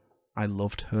physical, I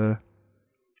loved her.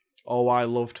 Oh, I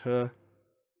loved her.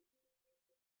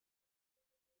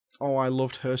 Oh, I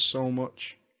loved her so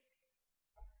much.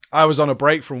 I was on a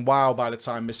break from WoW by the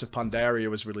time Mists of Pandaria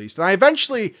was released, and I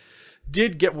eventually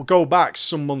did go back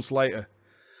some months later.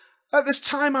 At this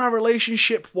time, our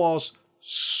relationship was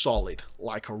solid,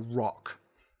 like a rock.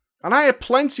 And I had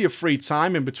plenty of free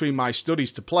time in between my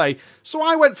studies to play, so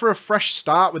I went for a fresh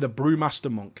start with a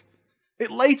Brewmaster Monk.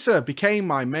 It later became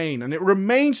my main, and it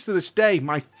remains to this day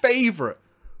my favourite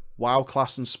WoW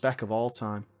class and spec of all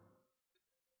time.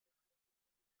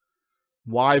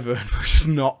 Wyvern was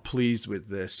not pleased with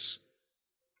this.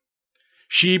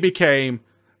 She became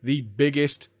the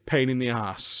biggest pain in the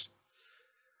ass.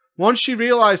 Once she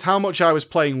realised how much I was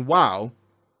playing WoW,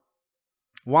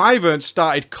 Wyvern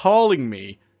started calling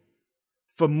me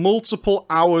for multiple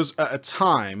hours at a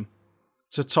time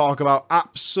to talk about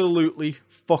absolutely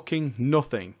fucking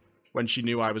nothing when she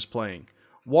knew I was playing.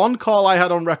 One call I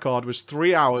had on record was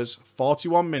 3 hours,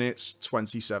 41 minutes,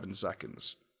 27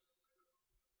 seconds.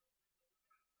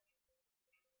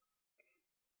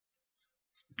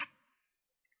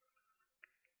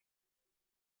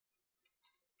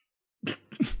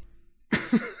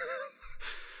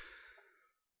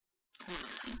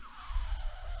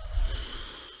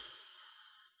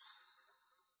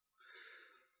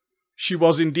 She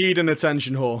was indeed an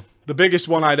attention whore. The biggest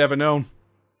one I'd ever known.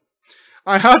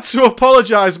 I had to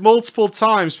apologise multiple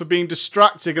times for being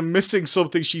distracting and missing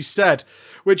something she said,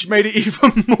 which made it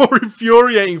even more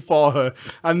infuriating for her,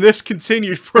 and this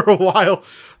continued for a while.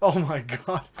 Oh my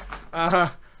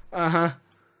god.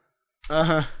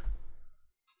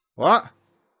 What?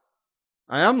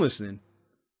 I am listening.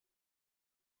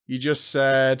 You just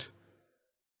said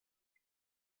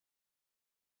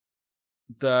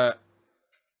that...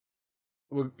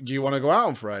 Do you want to go out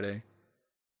on Friday?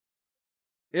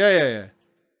 Yeah.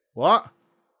 What?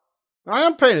 I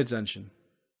am paying attention.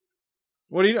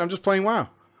 What are you... I'm just playing WoW.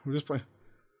 I'm just playing...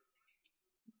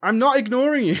 I'm not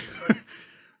ignoring you.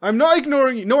 I'm not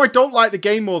ignoring you. No, I don't like the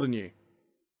game more than you.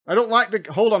 I don't like the...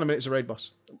 Hold on a minute, it's a raid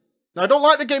boss. No, I don't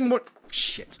like the game more...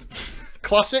 Shit.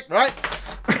 Classic, right?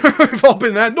 We've all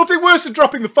been there. Nothing worse than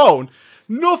dropping the phone.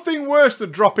 Nothing worse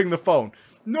than dropping the phone.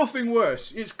 Nothing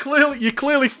worse. It's clearly... You're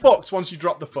clearly fucked once you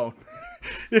drop the phone.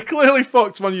 You're clearly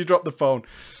fucked when you drop the phone.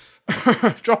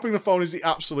 Dropping the phone is the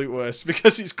absolute worst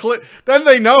because it's clear. Then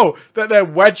they know that they're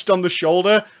wedged on the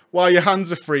shoulder while your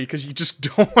hands are free because you just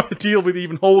don't want to deal with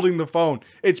even holding the phone.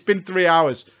 It's been 3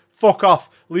 hours. Fuck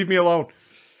off. Leave me alone.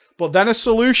 But then a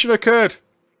solution occurred.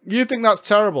 You think that's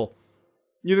terrible.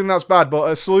 You think that's bad,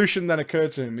 but a solution then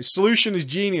occurred to him. His solution is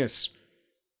genius.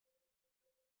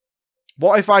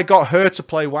 What if I got her to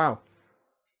play WoW?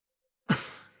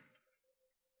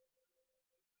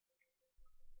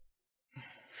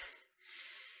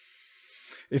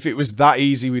 If it was that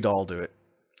easy, we'd all do it.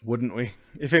 Wouldn't we?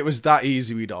 If it was that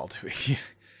easy, we'd all do it.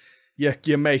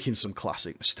 You're making some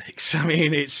classic mistakes. I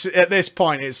mean, it's at this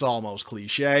point, it's almost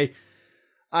cliche.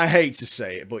 I hate to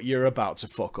say it, but you're about to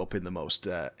fuck up in the most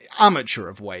amateur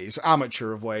of ways.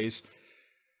 Amateur of ways.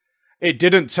 It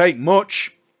didn't take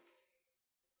much.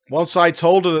 Once I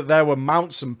told her that there were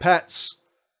mounts and pets,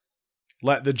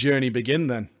 let the journey begin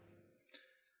then.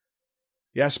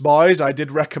 Yes, boys, I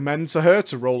did recommend to her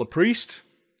to roll a priest.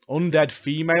 Undead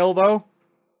female, though.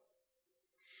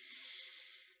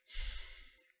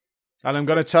 And I'm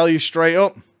going to tell you straight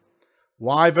up,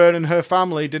 Wyvern and her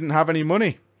family didn't have any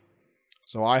money.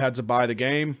 So I had to buy the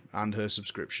game and her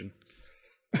subscription.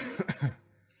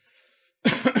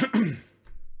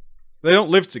 They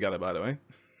don't live together, by the way.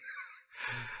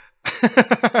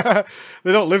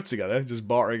 They don't live together, just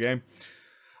bought her a game.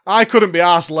 I couldn't be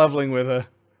arsed leveling with her,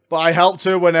 but I helped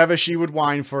her whenever she would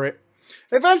whine for it.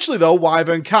 Eventually, though,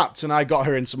 Wyvern capped and I got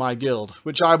her into my guild,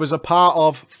 which I was a part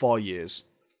of for years.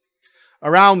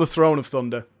 Around the Throne of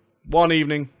Thunder. One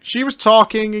evening, she was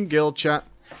talking in guild chat.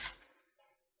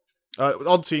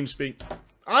 On TeamSpeak.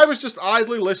 I was just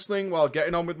idly listening while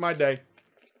getting on with my day.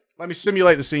 Let me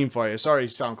simulate the scene for you. Sorry,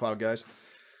 SoundCloud guys.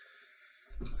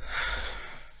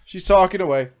 She's talking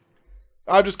away.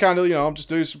 I'm just kind of, I'm just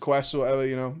doing some quests or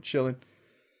whatever, chilling.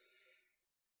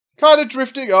 Kind of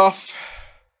drifting off.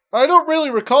 I don't really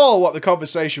recall what the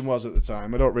conversation was at the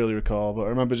time. I don't really recall, but I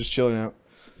remember just chilling out.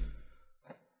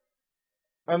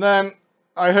 And then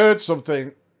I heard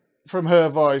something from her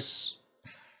voice.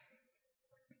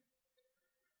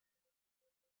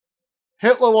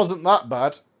 Hitler wasn't that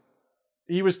bad.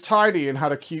 He was tidy and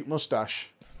had a cute mustache.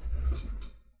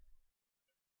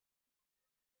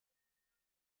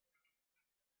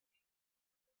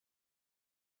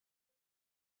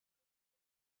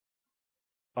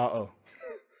 Uh-oh.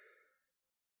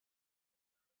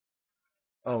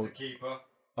 Oh. That's a keeper.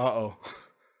 Uh-oh.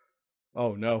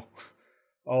 Oh, no.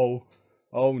 Oh.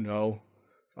 Oh, no.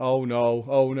 Oh, no.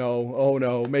 Oh, no. Oh,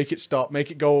 no. Make it stop.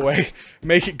 Make it go away.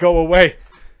 Make it go away.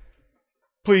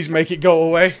 Please make it go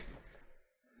away.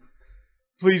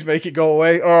 Please make it go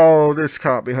away. Oh, this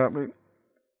can't be happening.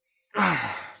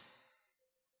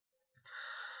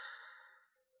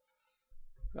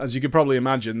 As you could probably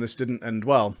imagine, this didn't end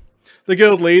well. The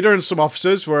guild leader and some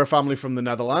officers were a family from the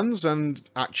Netherlands, and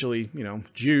actually,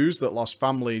 Jews that lost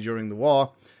family during the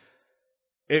war.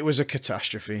 It was a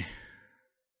catastrophe.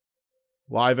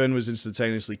 Wyvern was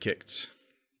instantaneously kicked.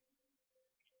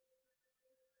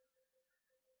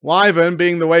 Wyvern,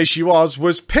 being the way she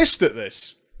was pissed at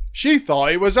this. She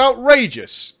thought it was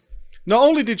outrageous. Not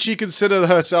only did she consider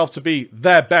herself to be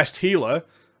their best healer,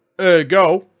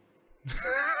 ergo,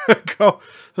 a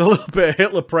little bit of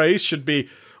Hitler praise should be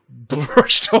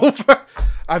brushed over.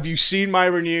 Have you seen my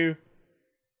renew?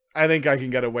 I think I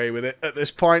can get away with it at this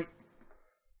point.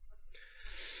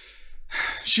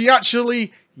 She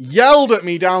actually yelled at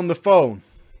me down the phone.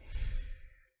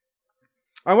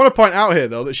 I want to point out here,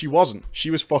 though, that she wasn't.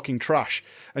 She was fucking trash.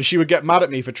 And she would get mad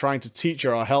at me for trying to teach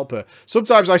her or help her.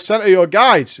 Sometimes I sent her your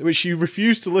guides, which she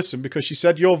refused to listen because she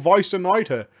said your voice annoyed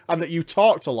her and that you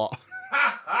talked a lot.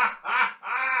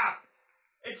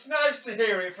 It's nice to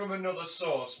hear it from another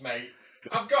source, mate.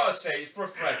 I've got to say, it's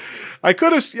refreshing. I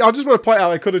could have. I just want to point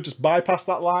out, I could have just bypassed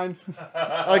that line.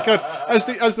 I could,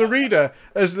 as the reader,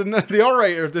 as the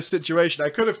orator of this situation, I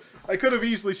could have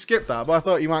easily skipped that, but I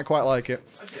thought you might quite like it.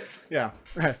 I did.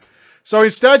 Yeah. So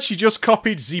instead, she just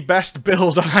copied the best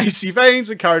build on Icy Veins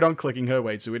and carried on clicking her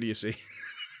way to idiocy.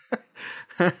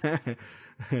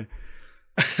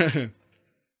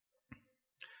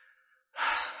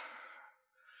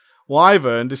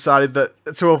 Wyvern decided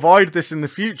that to avoid this in the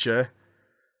future,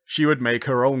 she would make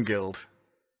her own guild.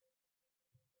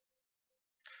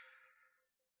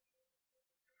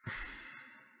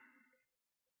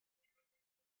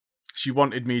 She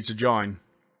wanted me to join.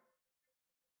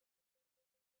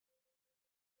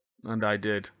 And I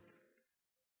did.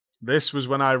 This was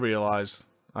when I realised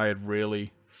I had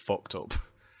really fucked up.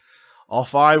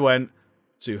 Off I went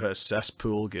to her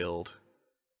cesspool guild.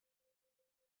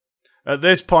 At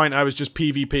this point, I was just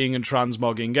PvPing and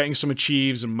transmogging, getting some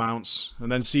achieves and mounts,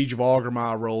 and then Siege of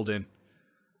Orgrimmar rolled in.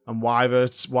 And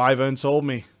Wyvern told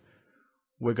me,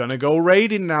 "We're gonna go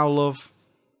raiding now, love."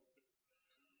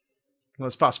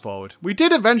 Let's fast forward. We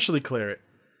did eventually clear it.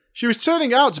 She was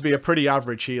turning out to be a pretty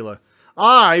average healer.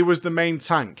 I was the main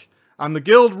tank, and the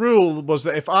guild rule was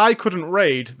that if I couldn't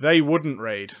raid, they wouldn't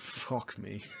raid. Fuck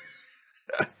me.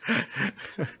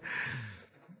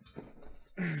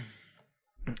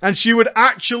 And she would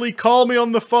actually call me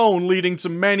on the phone, leading to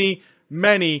many,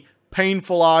 many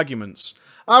painful arguments.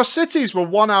 Our cities were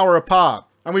 1 hour apart,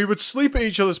 and we would sleep at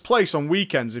each other's place on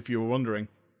weekends, if you were wondering.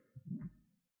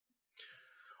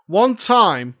 One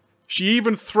time, she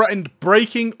even threatened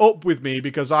breaking up with me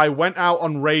because I went out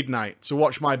on raid night to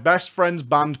watch my best friend's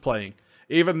band playing,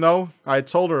 even though I had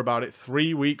told her about it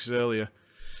 3 weeks earlier.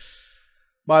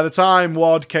 By the time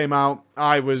WoD came out,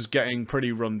 I was getting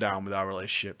pretty run down with our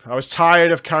relationship. I was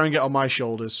tired of carrying it on my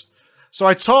shoulders. So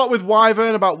I talked with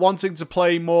Wyvern about wanting to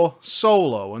play more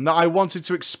solo and that I wanted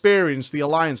to experience the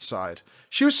Alliance side.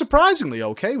 She was surprisingly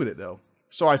okay with it though.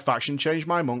 So I faction changed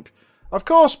my monk. Of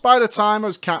course, by the time I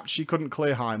was capped, she couldn't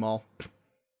clear Highmaul.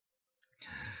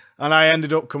 And I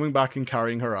ended up coming back and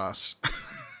carrying her ass.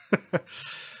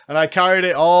 And I carried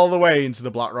it all the way into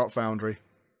the Blackrock Foundry.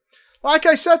 Like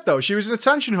I said though, she was an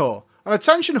attention whore. And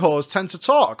attention whores tend to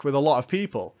talk with a lot of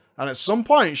people. And at some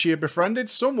point, she had befriended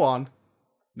someone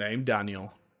named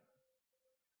Daniel.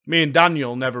 Me and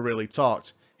Daniel never really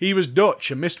talked. He was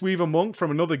Dutch, a Mistweaver monk from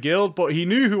another guild, but he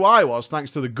knew who I was thanks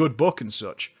to the good book and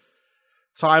such.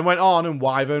 Time went on and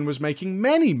Wyvern was making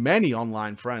many, many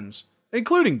online friends,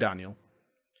 including Daniel.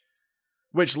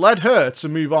 Which led her to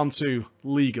move on to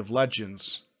League of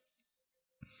Legends.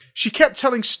 She kept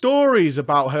telling stories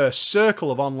about her circle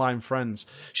of online friends.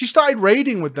 She started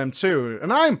raiding with them too,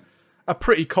 and I'm a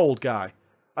pretty cold guy.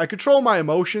 I control my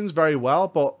emotions very well,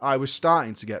 but I was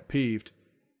starting to get peeved.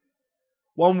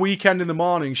 One weekend in the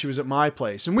morning, she was at my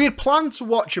place, and we had planned to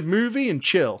watch a movie and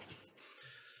chill.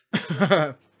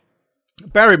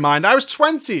 Bear in mind, I was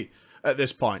 20 at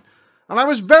this point, and I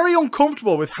was very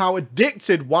uncomfortable with how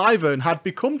addicted Wyvern had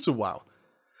become to WoW.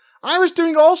 I was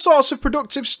doing all sorts of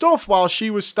productive stuff while she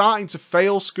was starting to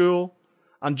fail school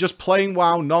and just playing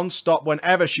WoW non-stop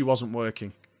whenever she wasn't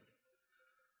working.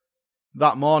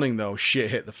 That morning, though, shit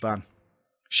hit the fan.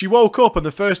 She woke up and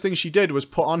the first thing she did was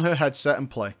put on her headset and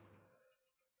play.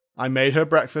 I made her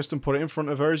breakfast and put it in front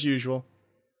of her as usual.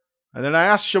 And then I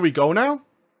asked, "Shall we go now?"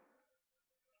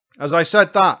 As I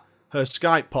said that, her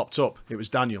Skype popped up. It was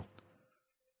Daniel.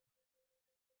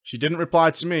 She didn't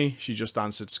reply to me, she just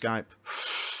answered Skype.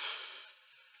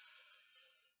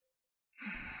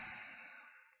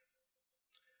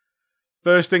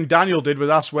 First thing Daniel did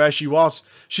was ask where she was.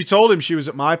 She told him she was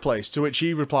at my place, to which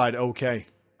he replied, "Okay,"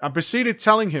 and proceeded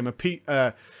telling him a piece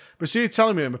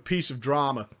of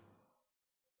drama.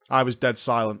 I was dead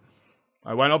silent.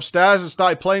 I went upstairs and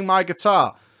started playing my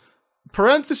guitar.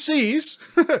 Parentheses,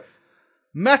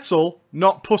 metal,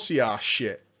 not pussy ass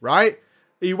shit, right?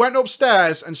 He went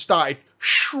upstairs and started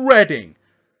shredding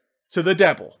to the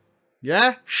devil.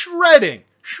 Yeah? Shredding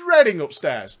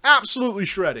upstairs. Absolutely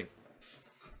shredding.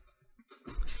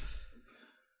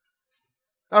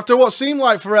 After what seemed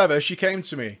like forever, she came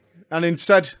to me and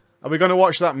said, "Are we going to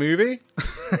watch that movie?"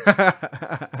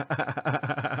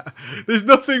 There's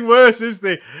nothing worse, is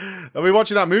there? Are we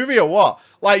watching that movie or what?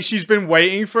 Like, she's been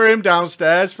waiting for him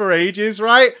downstairs for ages,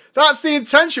 right? That's the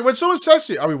intention. When someone says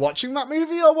to you, "Are we watching that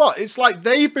movie or what?" It's like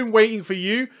they've been waiting for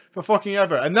you for fucking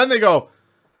ever. And then they go,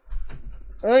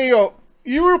 there you go,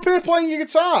 "You were up here playing your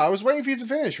guitar. I was waiting for you to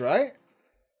finish, right?"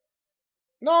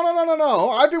 No.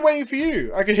 I've been waiting for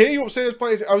you. I could hear you upstairs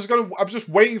playing. I was just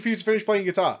waiting for you to finish playing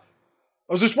guitar.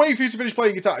 I was just waiting for you to finish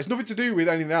playing guitar. It's nothing to do with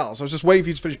anything else. I was just waiting for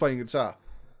you to finish playing guitar.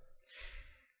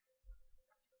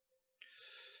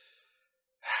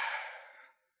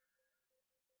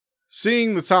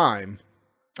 Seeing the time,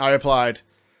 I replied,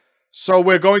 so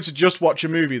we're going to just watch a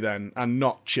movie then and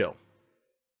not chill.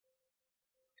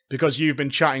 Because you've been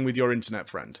chatting with your internet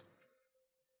friend.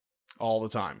 All the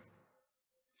time.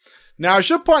 Now, I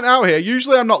should point out here,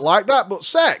 usually I'm not like that, but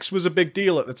sex was a big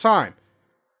deal at the time.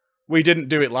 We didn't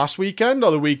do it last weekend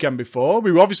or the weekend before.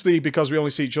 We obviously, because we only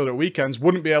see each other at weekends,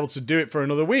 wouldn't be able to do it for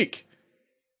another week.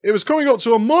 It was coming up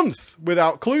to a month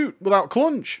without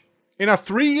clunge. In a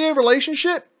 3-year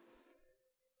relationship?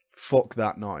 Fuck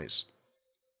that noise.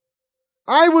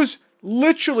 I was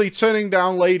literally turning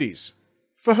down ladies.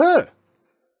 For her.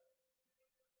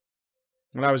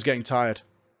 And I was getting tired.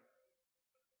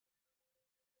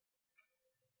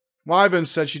 Wyvern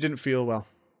said she didn't feel well.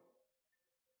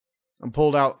 And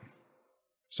pulled out,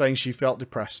 saying she felt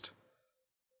depressed.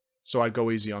 So I'd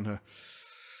go easy on her.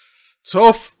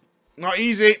 Tough. Not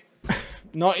easy.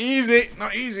 Not easy.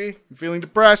 Not easy. I'm feeling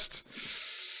depressed.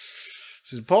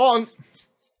 This is important.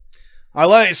 I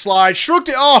let it slide, shrugged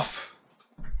it off.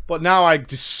 But now I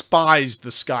despised the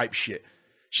Skype shit.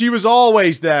 She was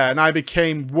always there, and I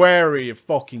became wary of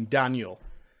fucking Daniel.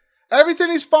 Everything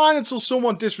is fine until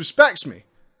someone disrespects me.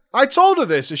 I told her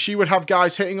this, as she would have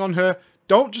guys hitting on her.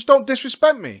 Don't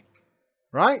disrespect me.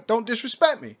 Right? Don't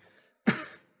disrespect me.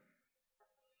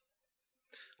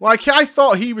 Like, I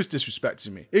thought he was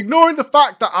disrespecting me. Ignoring the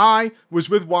fact that I was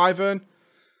with Wyvern.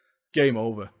 Game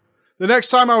over. The next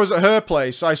time I was at her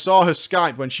place, I saw her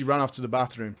Skype when she ran off to the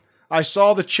bathroom. I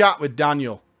saw the chat with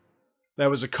Daniel. There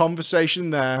was a conversation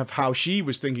there of how she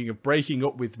was thinking of breaking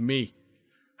up with me.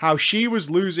 How she was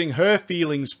losing her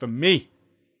feelings for me.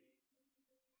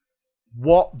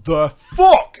 What the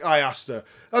fuck? I asked her.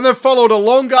 And then followed a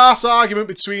long-ass argument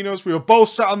between us. We were both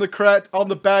sat on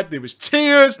the bed. There was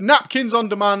tears, napkins on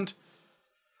demand.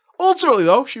 Ultimately,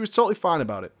 though, she was totally fine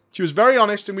about it. She was very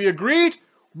honest, and we agreed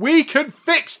we could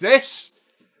fix this.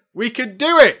 We could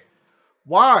do it.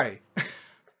 Why?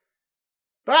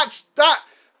 Why?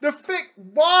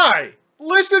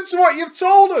 Listen to what you've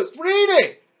told us. Read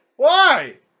it.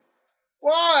 Why?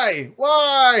 Why?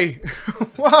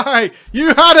 Why? You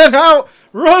had an out.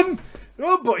 Run.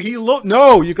 Oh, but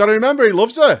no, you got to remember, he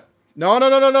loves her. No.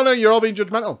 You're all being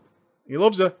judgmental. He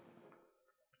loves her.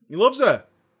 He loves her.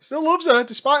 He still loves her,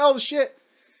 despite all the shit.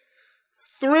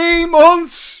 3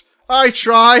 months. I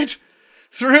tried.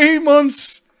 3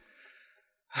 months.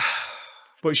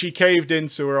 But she caved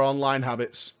into her online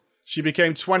habits. She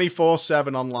became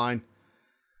 24/7 online.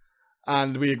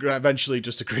 And we eventually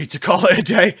just agreed to call it a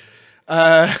day.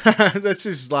 This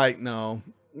is like, no,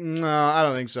 I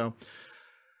don't think so.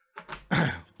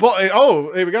 But,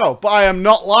 oh, here we go. But I am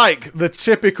not like the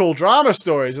typical drama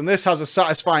stories. And this has a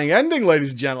satisfying ending,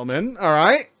 ladies and gentlemen. All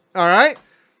right? All right?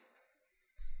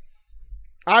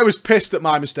 I was pissed at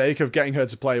my mistake of getting her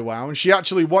to play WoW, and she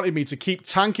actually wanted me to keep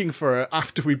tanking for her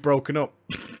after we'd broken up.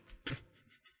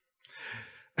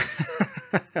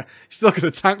 You're still going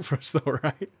to tank for us though,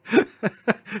 right?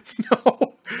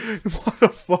 No. What the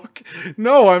fuck?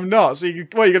 No, I'm not. So you're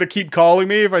going to keep calling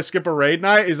me if I skip a raid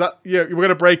night? Is that, we're going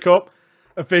to break up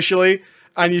officially,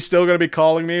 and you're still going to be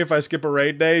calling me if I skip a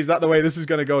raid day? Is that the way this is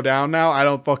going to go down now? I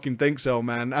don't fucking think so,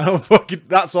 man. I don't fucking,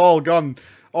 that's all gone.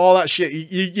 All that shit.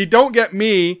 You don't get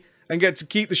me and get to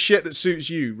keep the shit that suits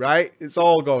you, right? It's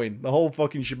all going. The whole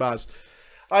fucking shabazz.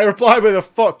 I replied with a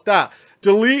fuck that.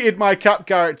 Deleted my cap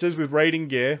characters with raiding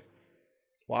gear.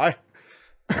 Why?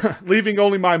 Leaving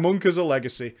only my monk as a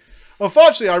legacy.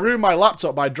 Unfortunately, I ruined my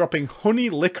laptop by dropping honey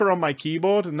liquor on my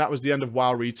keyboard, and that was the end of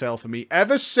WoW retail for me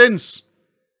ever since.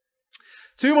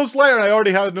 2 months later, I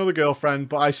already had another girlfriend,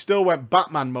 but I still went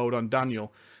Batman mode on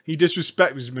Daniel. He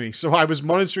disrespected me, so I was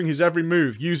monitoring his every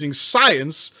move using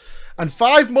science, and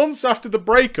 5 months after the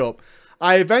breakup,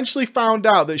 I eventually found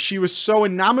out that she was so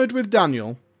enamored with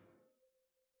Daniel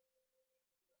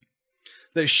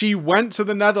that she went to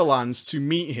the Netherlands to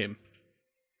meet him.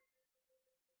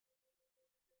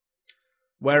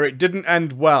 Where it didn't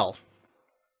end well.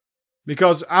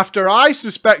 Because after I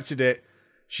suspected it,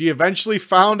 she eventually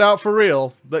found out for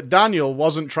real that Daniel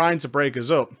wasn't trying to break us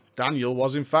up. Daniel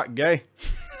was in fact gay.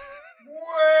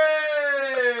 Way!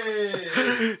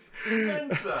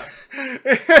 Mensa.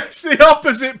 It's the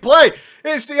opposite play.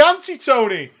 It's the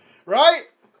anti-Tony, right?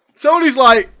 Tony's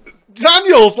like,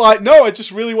 Daniel's like, no, I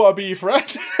just really want to be your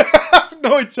friend. I have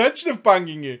no intention of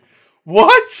banging you.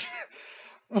 What?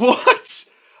 What?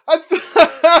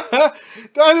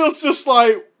 Daniel's just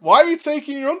like, why are you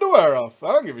taking your underwear off?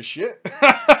 I don't give a shit.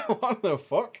 What the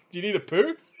fuck? Do you need a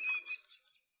poo?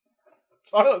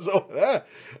 Toilet's over there.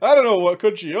 I don't know what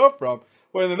country you're from.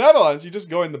 But in the Netherlands, you just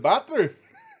go in the bathroom.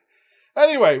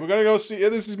 Anyway, we're going to go see...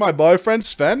 This is my boyfriend,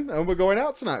 Sven, and we're going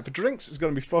out tonight for drinks. It's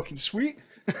going to be fucking sweet.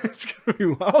 It's going to be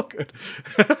well good.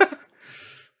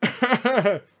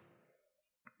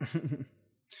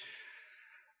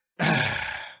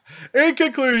 In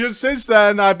conclusion, since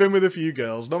then, I've been with a few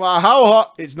girls. No matter how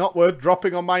hot, it's not worth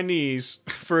dropping on my knees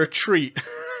for a treat.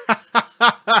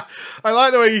 I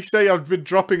like the way you say I've been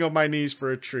dropping on my knees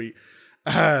for a treat.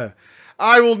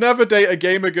 I will never date a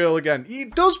gamer girl again.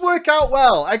 It does work out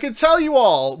well. I can tell you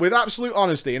all with absolute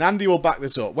honesty, and Andy will back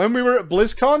this up. When we were at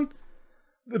BlizzCon,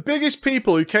 the biggest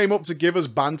people who came up to give us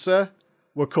banter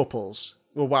were couples.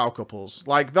 Were WoW couples.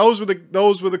 Like, those were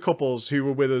the couples who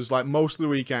were with us, like, most of the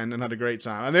weekend and had a great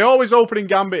time. And the always opening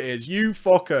gambit is, you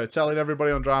fucker telling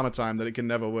everybody on Drama Time that it can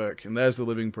never work. And there's the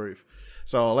living proof.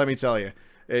 So, let me tell you.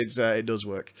 It does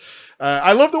work.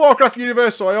 I love the Warcraft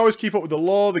universe, so I always keep up with the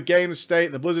lore, the game, the state,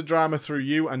 and the Blizzard drama through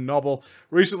you and Nobble.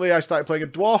 Recently, I started playing a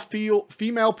dwarf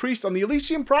female priest on the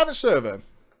Elysium private server,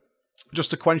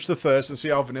 just to quench the thirst and see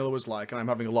how vanilla was like, and I'm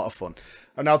having a lot of fun.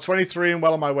 I'm now 23 and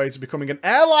well on my way to becoming an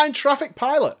airline traffic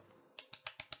pilot.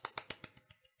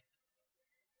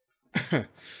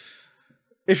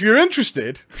 If you're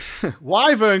interested,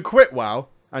 Wyvern quit WoW,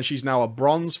 and she's now a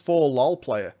Bronze 4 LoL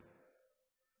player.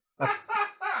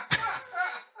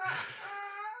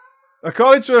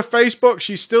 According to her Facebook,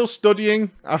 she's still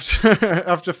studying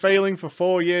after failing for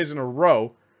 4 years in a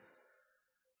row.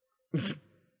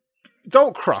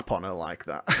 Don't crap on her like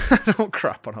that. Don't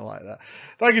crap on her like that.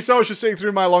 Thank you so much for sitting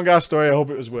through my long-ass story. I hope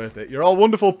it was worth it. You're all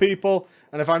wonderful people.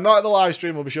 And if I'm not at the live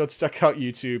stream, we'll be sure to check out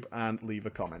YouTube and leave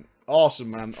a comment. Awesome,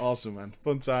 man. Awesome, man.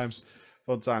 Fun times.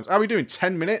 Fun times. Are we doing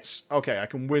 10 minutes? Okay, I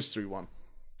can whiz through one.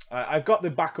 I've got the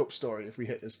backup story if we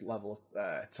hit this level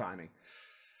of timing.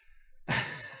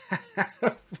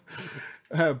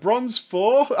 Bronze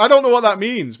 4? I don't know what that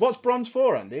means. What's Bronze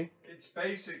 4, Andy? It's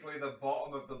basically the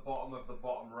bottom of the bottom of the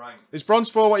bottom rank. Is Bronze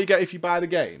 4 what you get if you buy the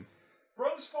game?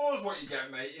 Bronze 4 is what you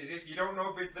get, mate, is if you don't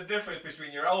know the difference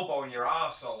between your elbow and your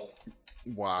arsehole.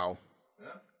 Wow. Yeah?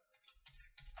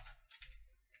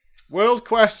 World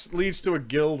Quest leads to a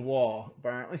guild war,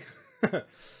 apparently.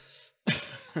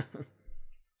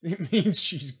 It means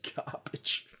she's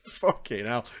garbage. Fucking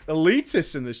hell.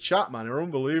 Elitists in this chat, man, are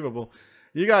unbelievable.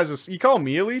 You guys you call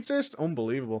me elitist?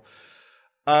 Unbelievable.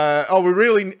 I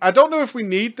don't know if we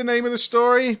need the name of the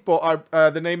story, but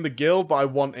the name of the guild, but I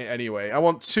want it anyway. I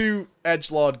want 2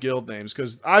 edgelord guild names,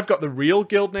 because I've got the real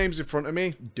guild names in front of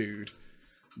me. Dude.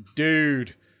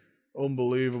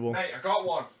 Unbelievable. Mate, I got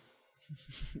one.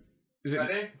 Is it?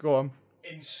 Ready? Go on.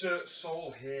 Insert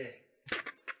soul here.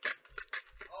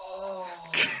 Oh.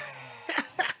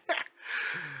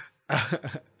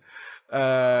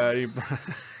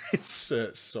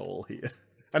 Insert soul here.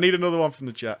 I need another one from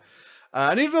the chat.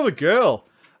 I need another girl.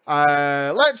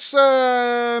 Let's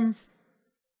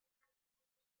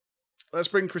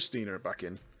bring Christina back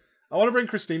in. I want to bring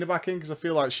Christina back in because I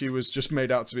feel like she was just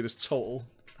made out to be this total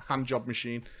handjob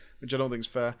machine, which I don't think is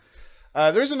fair.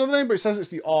 There is another name, but it says it's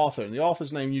the author, and the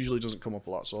author's name usually doesn't come up a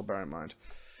lot, so I'll bear in mind.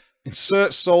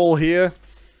 Insert soul here.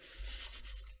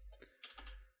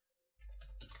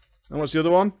 And what's the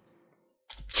other one?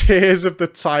 Tears of the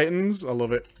Titans. I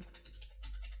love it.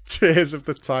 Tears of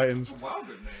the Titans. That's a wow,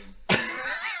 good name.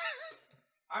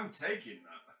 I'm taking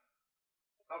that.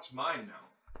 That's mine now.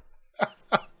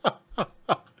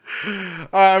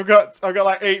 Alright, I've got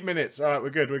like 8 minutes. Alright, we're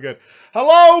good.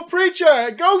 Hello, preacher,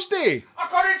 Ghosty!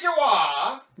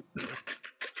 Konnichiwa!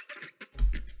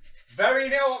 Very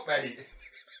new, mate.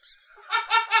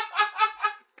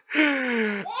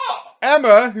 What?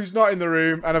 Emma, who's not in the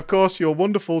room, and of course your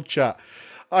wonderful chat.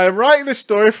 I am writing this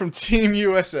story from Team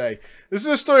USA. This is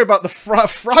a story about the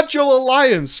Fragile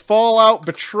Alliance, fallout,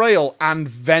 betrayal, and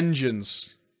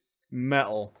vengeance.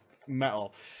 Metal.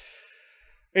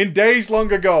 In days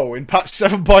long ago, in patch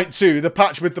 7.2, the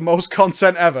patch with the most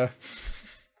content ever,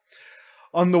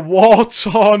 on the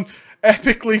war-torn,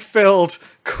 epically filled,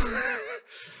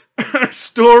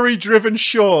 story-driven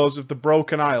shores of the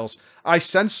Broken Isles, I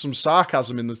sense some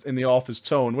sarcasm in the author's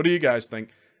tone. What do you guys think?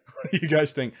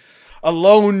 A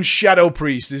lone shadow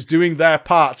priest is doing their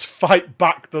part to fight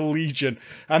back the Legion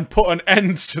and put an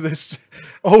end to this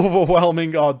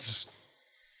overwhelming odds.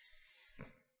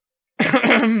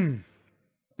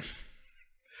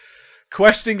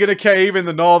 Questing in a cave in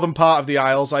the northern part of the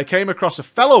Isles, I came across a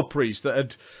fellow priest that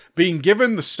had been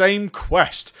given the same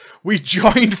quest. We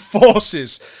joined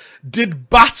forces, did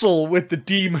battle with the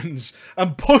demons,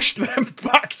 and pushed them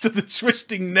back to the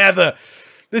twisting nether.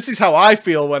 This is how I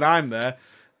feel when I'm there.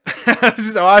 This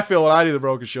is how I feel when I do the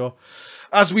Broken Shore.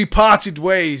 As we parted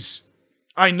ways,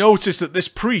 I noticed that this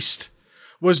priest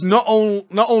was not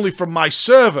only from my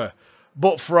server,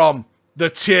 but from the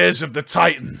Tears of the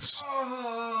Titans.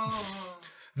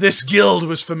 This guild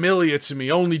was familiar to me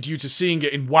only due to seeing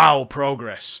it in WoW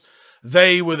progress.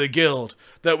 They were the guild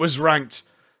that was ranked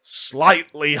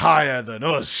slightly higher than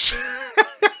us.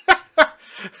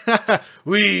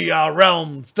 We are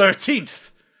Realm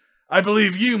 13th. I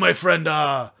believe you, my friend,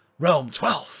 are Realm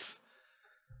 12th.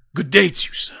 Good day to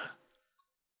you, sir.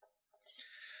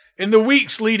 In the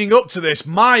weeks leading up to this,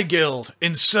 my guild,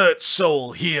 Insert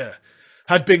Soul here,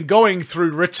 had been going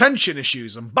through retention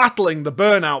issues and battling the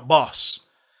burnout boss.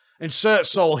 Insert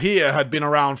Soul here had been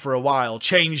around for a while,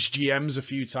 changed GMs a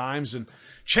few times, and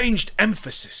changed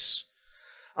emphasis.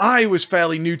 I was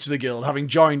fairly new to the guild, having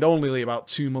joined only about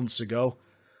 2 months ago.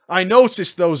 I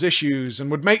noticed those issues and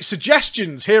would make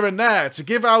suggestions here and there to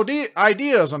give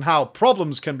ideas on how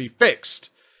problems can be fixed.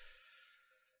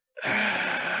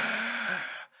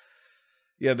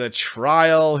 You're the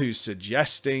trial who's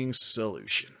suggesting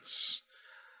solutions.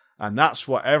 And that's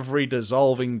what every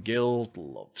dissolving guild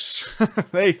loves.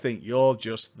 They think you're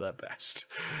just the best.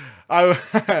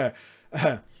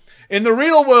 In the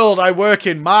real world, I work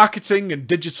in marketing and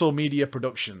digital media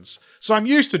productions, so I'm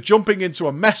used to jumping into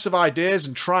a mess of ideas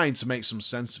and trying to make some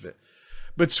sense of it.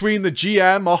 Between the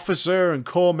GM, officer, and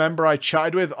core member I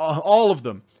chatted with, all of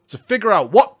them, to figure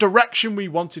out what direction we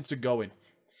wanted to go in.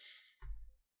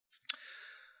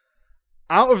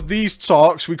 Out of these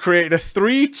talks, we created a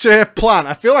 3-tier plan.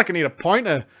 I feel like I need a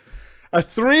pointer. A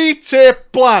 3-tier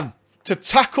plan to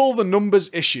tackle the numbers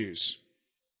issues.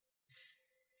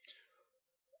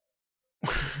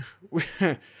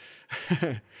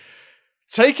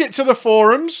 Take it to the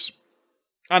forums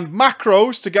and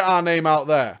macros to get our name out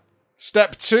there.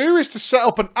 Step 2 is to set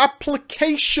up an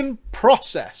application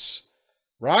process,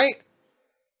 right?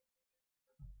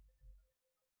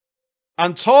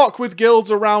 And talk with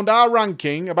guilds around our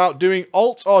ranking about doing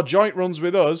alt or joint runs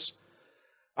with us.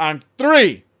 And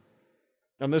 3,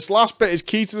 and this last bit is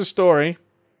key to the story.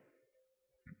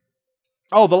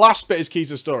 Oh, the last bit is key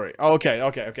to the story. Oh,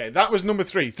 okay. That was number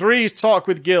 3. 3 is talk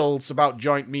with guilds about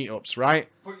joint meetups, right?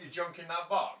 Put your junk in that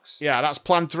box. Yeah, that's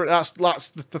plan 3. That's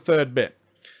the third bit.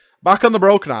 Back on the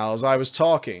Broken Isles, I was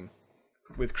talking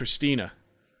with Christina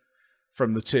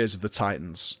from the Tears of the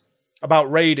Titans about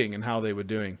raiding and how they were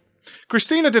doing.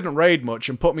 Christina didn't raid much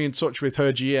and put me in touch with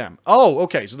her GM. Oh,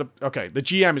 okay. So the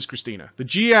GM is Christina. The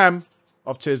GM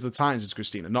of Tears of the Titans is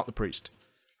Christina, not the priest.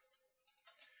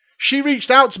 She reached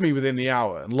out to me within the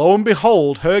hour, and lo and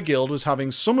behold, her guild was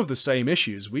having some of the same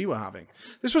issues we were having.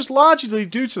 This was largely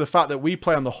due to the fact that we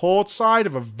play on the Horde side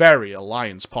of a very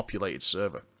Alliance-populated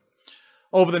server.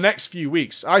 Over the next few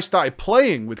weeks, I started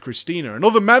playing with Christina and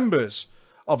other members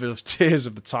of Tears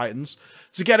of the Titans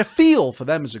to get a feel for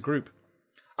them as a group.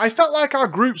 I felt like our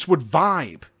groups would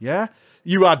vibe, yeah?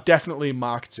 You are definitely in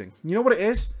marketing. You know what it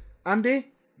is,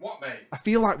 Andy? What, mate? I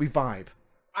feel like we vibe.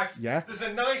 Yeah? There's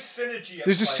a nice synergy.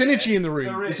 There's a synergy in the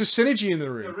room. There's a synergy in the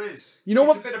room. There is. You know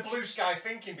what? There's a bit of blue sky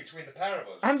thinking between the pair of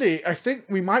us. Andy, I think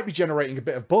we might be generating a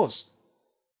bit of buzz.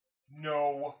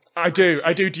 No. I do.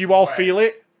 Do you all feel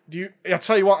it? I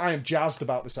tell you what, I am jazzed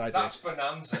about this idea. That's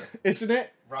bonanza. Isn't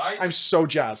it? Right? I'm so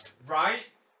jazzed. Right?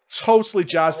 Totally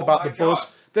jazzed about the buzz.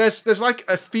 There's like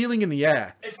a feeling in the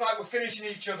air. It's like we're finishing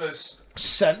each other's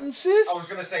sentences. I was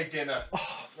going to say dinner.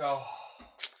 Oh.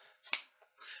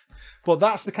 But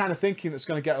that's the kind of thinking that's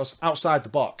going to get us outside the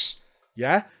box.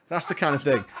 Yeah? That's the kind of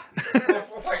thing.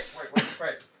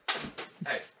 Wait.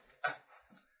 Hey.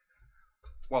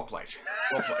 Well played.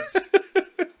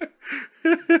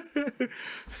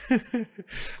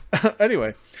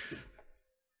 Anyway.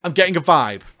 I'm getting a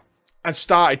vibe. And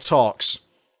started talks.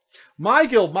 My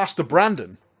guild master,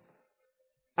 Brandon,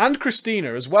 and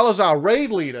Christina, as well as our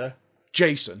raid leader,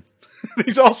 Jason.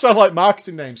 These all sound like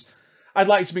marketing names. I'd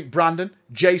like to meet Brandon,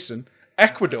 Jason,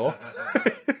 Ecuador,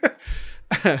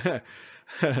 and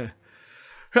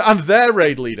their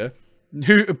raid leader,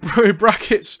 who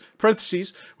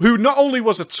parentheses, who not only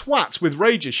was a twat with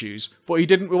rage issues, but he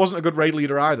wasn't a good raid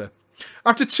leader either.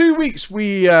 After 2 weeks,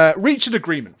 we reached an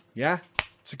agreement, yeah,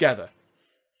 together,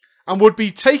 and would be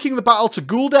taking the battle to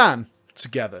Gul'dan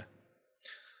together.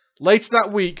 Later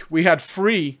that week, we had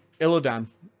freed Illidan.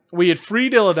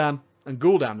 And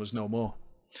Gul'dan was no more.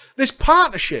 This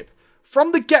partnership,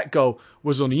 from the get-go,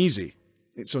 was uneasy.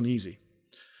 It's uneasy.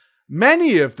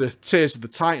 Many of the Tears of the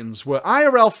Titans were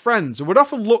IRL friends and would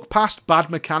often look past bad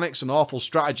mechanics and awful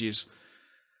strategies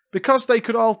because they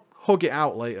could all hug it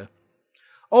out later.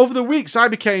 Over the weeks, I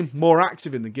became more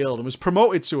active in the guild and was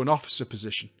promoted to an officer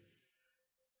position.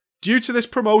 Due to this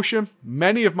promotion,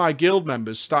 many of my guild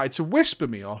members started to whisper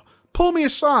me or pull me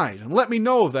aside and let me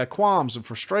know of their qualms and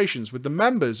frustrations with the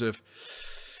members of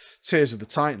Tears of the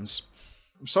Titans.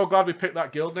 I'm so glad we picked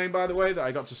that guild name, by the way, that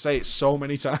I got to say it so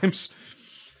many times.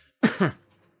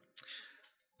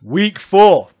 Week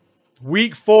 4.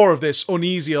 Week 4 of this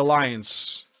uneasy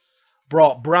alliance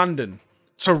brought Brandon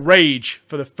to rage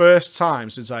for the first time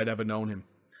since I'd ever known him.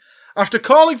 After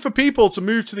calling for people to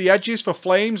move to the edges for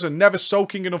flames and never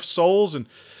soaking enough souls and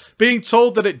being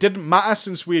told that it didn't matter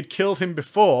since we had killed him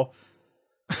before.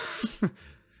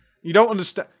 You don't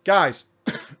understand. Guys,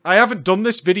 I haven't done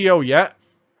this video yet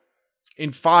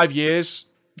in 5 years.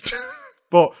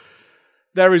 But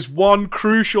there is one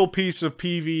crucial piece of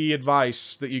PvE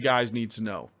advice that you guys need to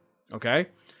know. Okay?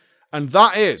 And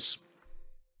that is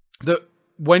that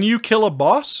when you kill a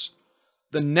boss,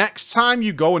 the next time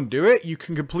you go and do it, you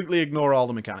can completely ignore all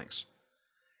the mechanics.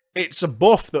 It's a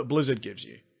buff that Blizzard gives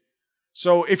you.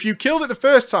 So if you killed it the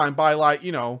first time by, like,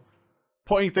 you know,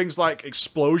 putting things like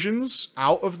explosions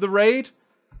out of the raid,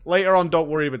 later on, don't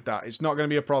worry about that. It's not going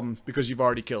to be a problem because you've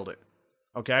already killed it.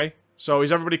 Okay? So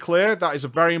is everybody clear? That is a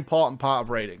very important part of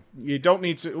raiding. You don't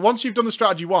need to... Once you've done the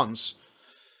strategy once,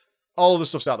 all of the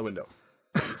stuff's out the window.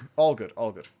 All good,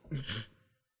 all good.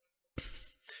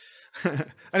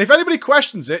 And if anybody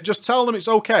questions it, just tell them it's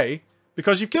okay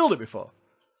because you've killed it before.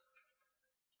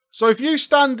 So if you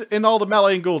stand in all the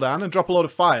melee in Gul'dan and drop a load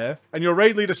of fire, and your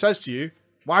raid leader says to you,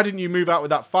 why didn't you move out with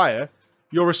that fire?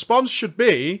 Your response should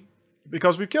be,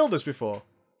 because we've killed this before.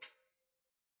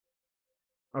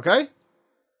 Okay?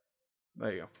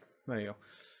 There you go. There you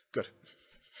go.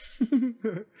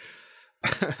 Good.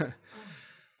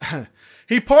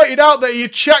 He pointed out that he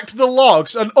had checked the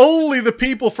logs and only the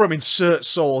people from Insert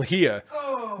Soul here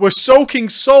were soaking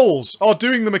souls or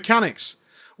doing the mechanics.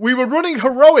 We were running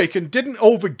heroic and didn't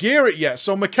overgear it yet,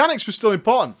 so mechanics were still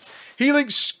important. He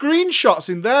linked screenshots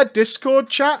in their Discord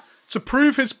chat to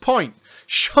prove his point,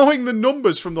 showing the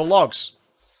numbers from the logs.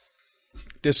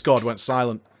 Discord went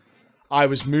silent. I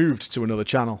was moved to another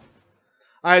channel.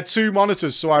 I had 2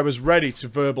 monitors, so I was ready to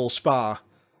verbal spar.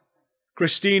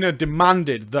 Christina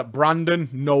demanded that Brandon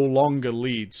no longer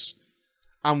leads,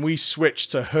 and we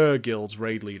switched to her guild's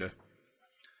raid leader.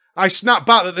 I snapped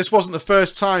back that this wasn't the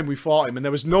first time we fought him, and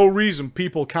there was no reason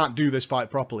people can't do this fight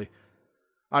properly.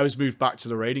 I was moved back to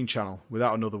the raiding channel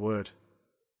without another word.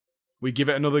 We give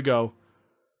it another go,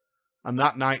 and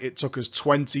that night it took us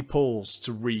 20 pulls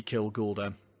to re-kill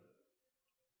Gul'dan.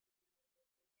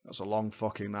 That's a long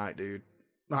fucking night, dude.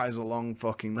 That is a long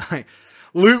fucking night.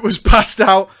 Loot was passed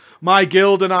out. My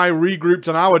guild and I regrouped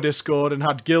on our Discord and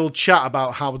had guild chat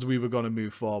about how we were going to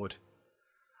move forward.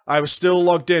 I was still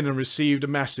logged in and received a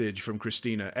message from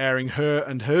Christina airing her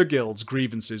and her guild's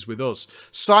grievances with us,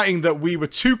 citing that we were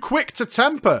too quick to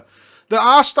temper, that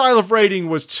our style of raiding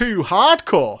was too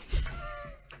hardcore.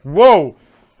 Whoa.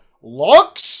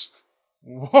 Logs?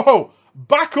 Whoa.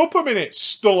 Back up a minute,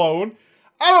 Stallone.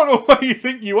 I don't know where you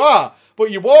think you are,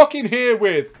 but you walk in here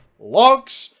with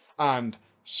logs and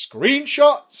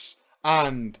screenshots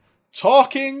and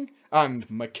talking and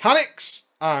mechanics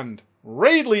and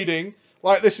raid leading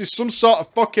like this is some sort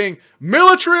of fucking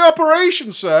military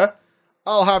operation, sir.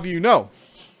 I'll have you know.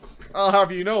 I'll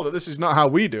have you know that this is not how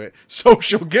we do it.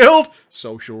 Social guild,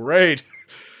 social raid.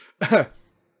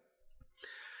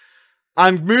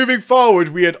 And moving forward,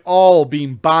 we had all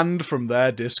been banned from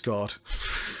their Discord.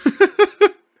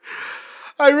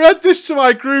 I read this to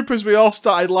my group as we all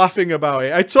started laughing about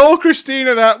it. I told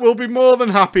Christina that we'll be more than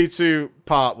happy to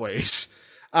part ways.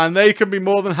 And they can be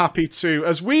more than happy to,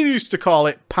 as we used to call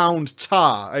it, pound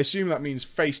tar. I assume that means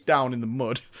face down in the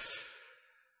mud.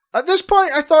 At this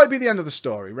point, I thought it'd be the end of the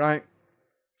story, right?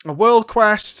 A world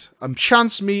quest, a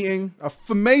chance meeting, a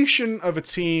formation of a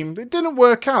team. It didn't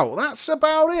work out. That's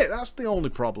about it. That's the only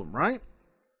problem, right?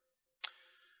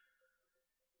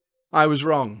 I was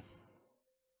wrong.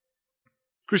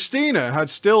 Christina had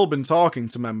still been talking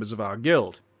to members of our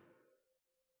guild.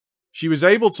 She was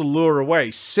able to lure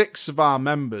away 6 of our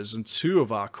members and 2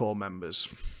 of our core members.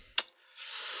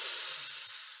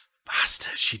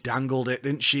 Bastard, she dangled it,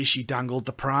 didn't she? She dangled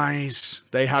the prize.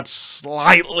 They had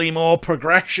slightly more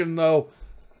progression, though.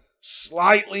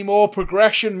 Slightly more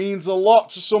progression means a lot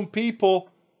to some people.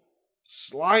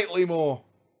 Slightly more.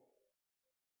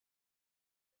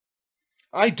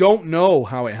 I don't know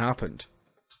how it happened,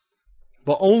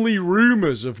 but only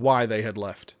rumours of why they had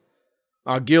left.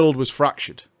 Our guild was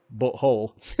fractured, but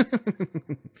whole.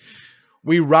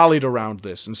 We rallied around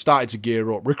this and started to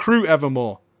gear up, recruit ever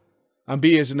more, and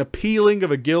be as an appealing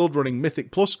of a guild running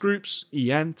Mythic Plus groups,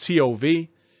 EN, TOV,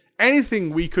 anything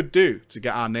we could do to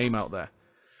get our name out there.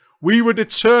 We were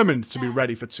determined to be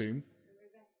ready for Tomb.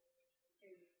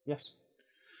 Yes.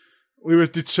 We were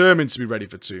determined to be ready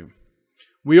for Tomb.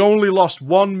 We only lost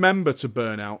one member to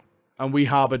Burnout, and we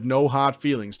harboured no hard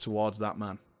feelings towards that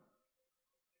man.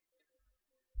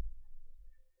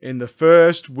 In the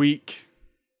first week,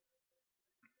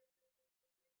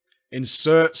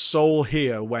 Insert Soul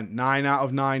here went 9 out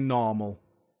of 9 normal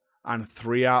and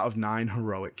 3 out of 9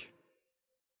 heroic.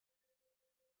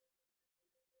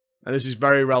 And this is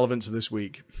very relevant to this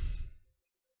week.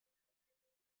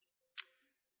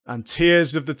 And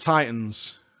Tears of the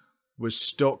Titans was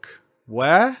stuck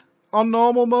where on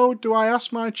normal mode, do I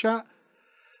ask my chat?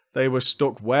 They were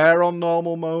stuck where on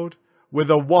normal mode? With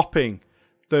a whopping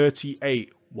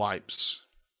 38 wipes.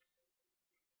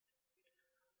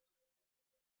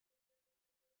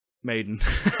 Maiden.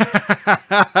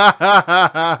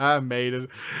 Maiden.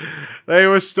 They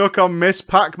were stuck on Miss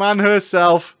Pac-Man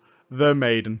herself, the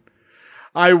Maiden.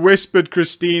 I whispered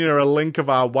Christina a link of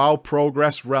our WoW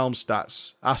Progress Realm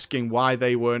stats, asking why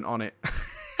they weren't on it.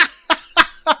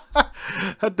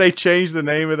 Had they changed the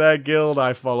name of their guild?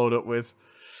 I followed up with.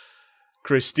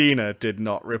 Christina did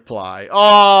not reply.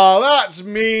 Oh, that's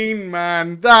mean,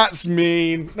 man. That's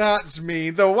mean. That's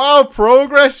mean. The WoW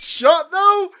Progress shot,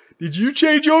 though? Did you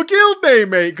change your guild name,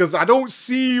 mate? Because I don't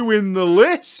see you in the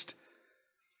list.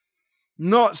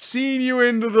 Not seeing you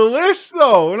into the list,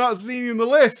 though. Not seeing you in the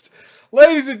list.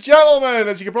 Ladies and gentlemen,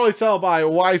 as you can probably tell by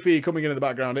wifey coming in the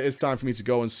background, it is time for me to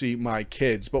go and see my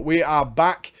kids. But we are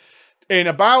back in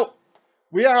about...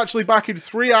 We are actually back in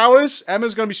 3 hours.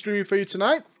 Emma's going to be streaming for you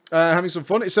tonight. Having some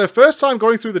fun. It's her first time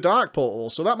going through the Dark Portal,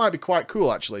 so that might be quite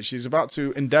cool, actually. She's about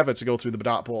to endeavour to go through the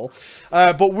Dark Portal.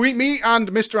 But me and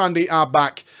Mr. Andy are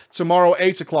back tomorrow,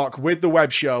 8 o'clock, with the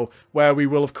web show, where we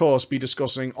will, of course, be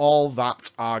discussing all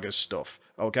that Argus stuff.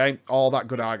 Okay? All that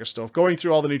good Argus stuff. Going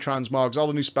through all the new transmogs, all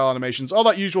the new spell animations, all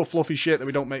that usual fluffy shit that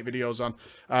we don't make videos on.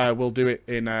 We'll do it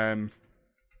in...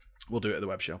 we'll do it at the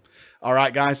web show. All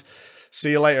right, guys.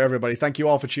 See you later, everybody. Thank you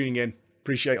all for tuning in.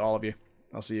 Appreciate all of you.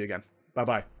 I'll see you again.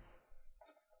 Bye-bye.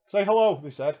 Say hello,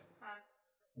 they said.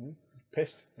 Hi.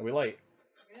 Pissed? Are we late?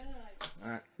 Yeah.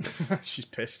 Alright. She's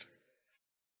pissed.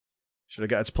 Should I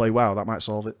get her to play WoW? That might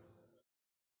solve it.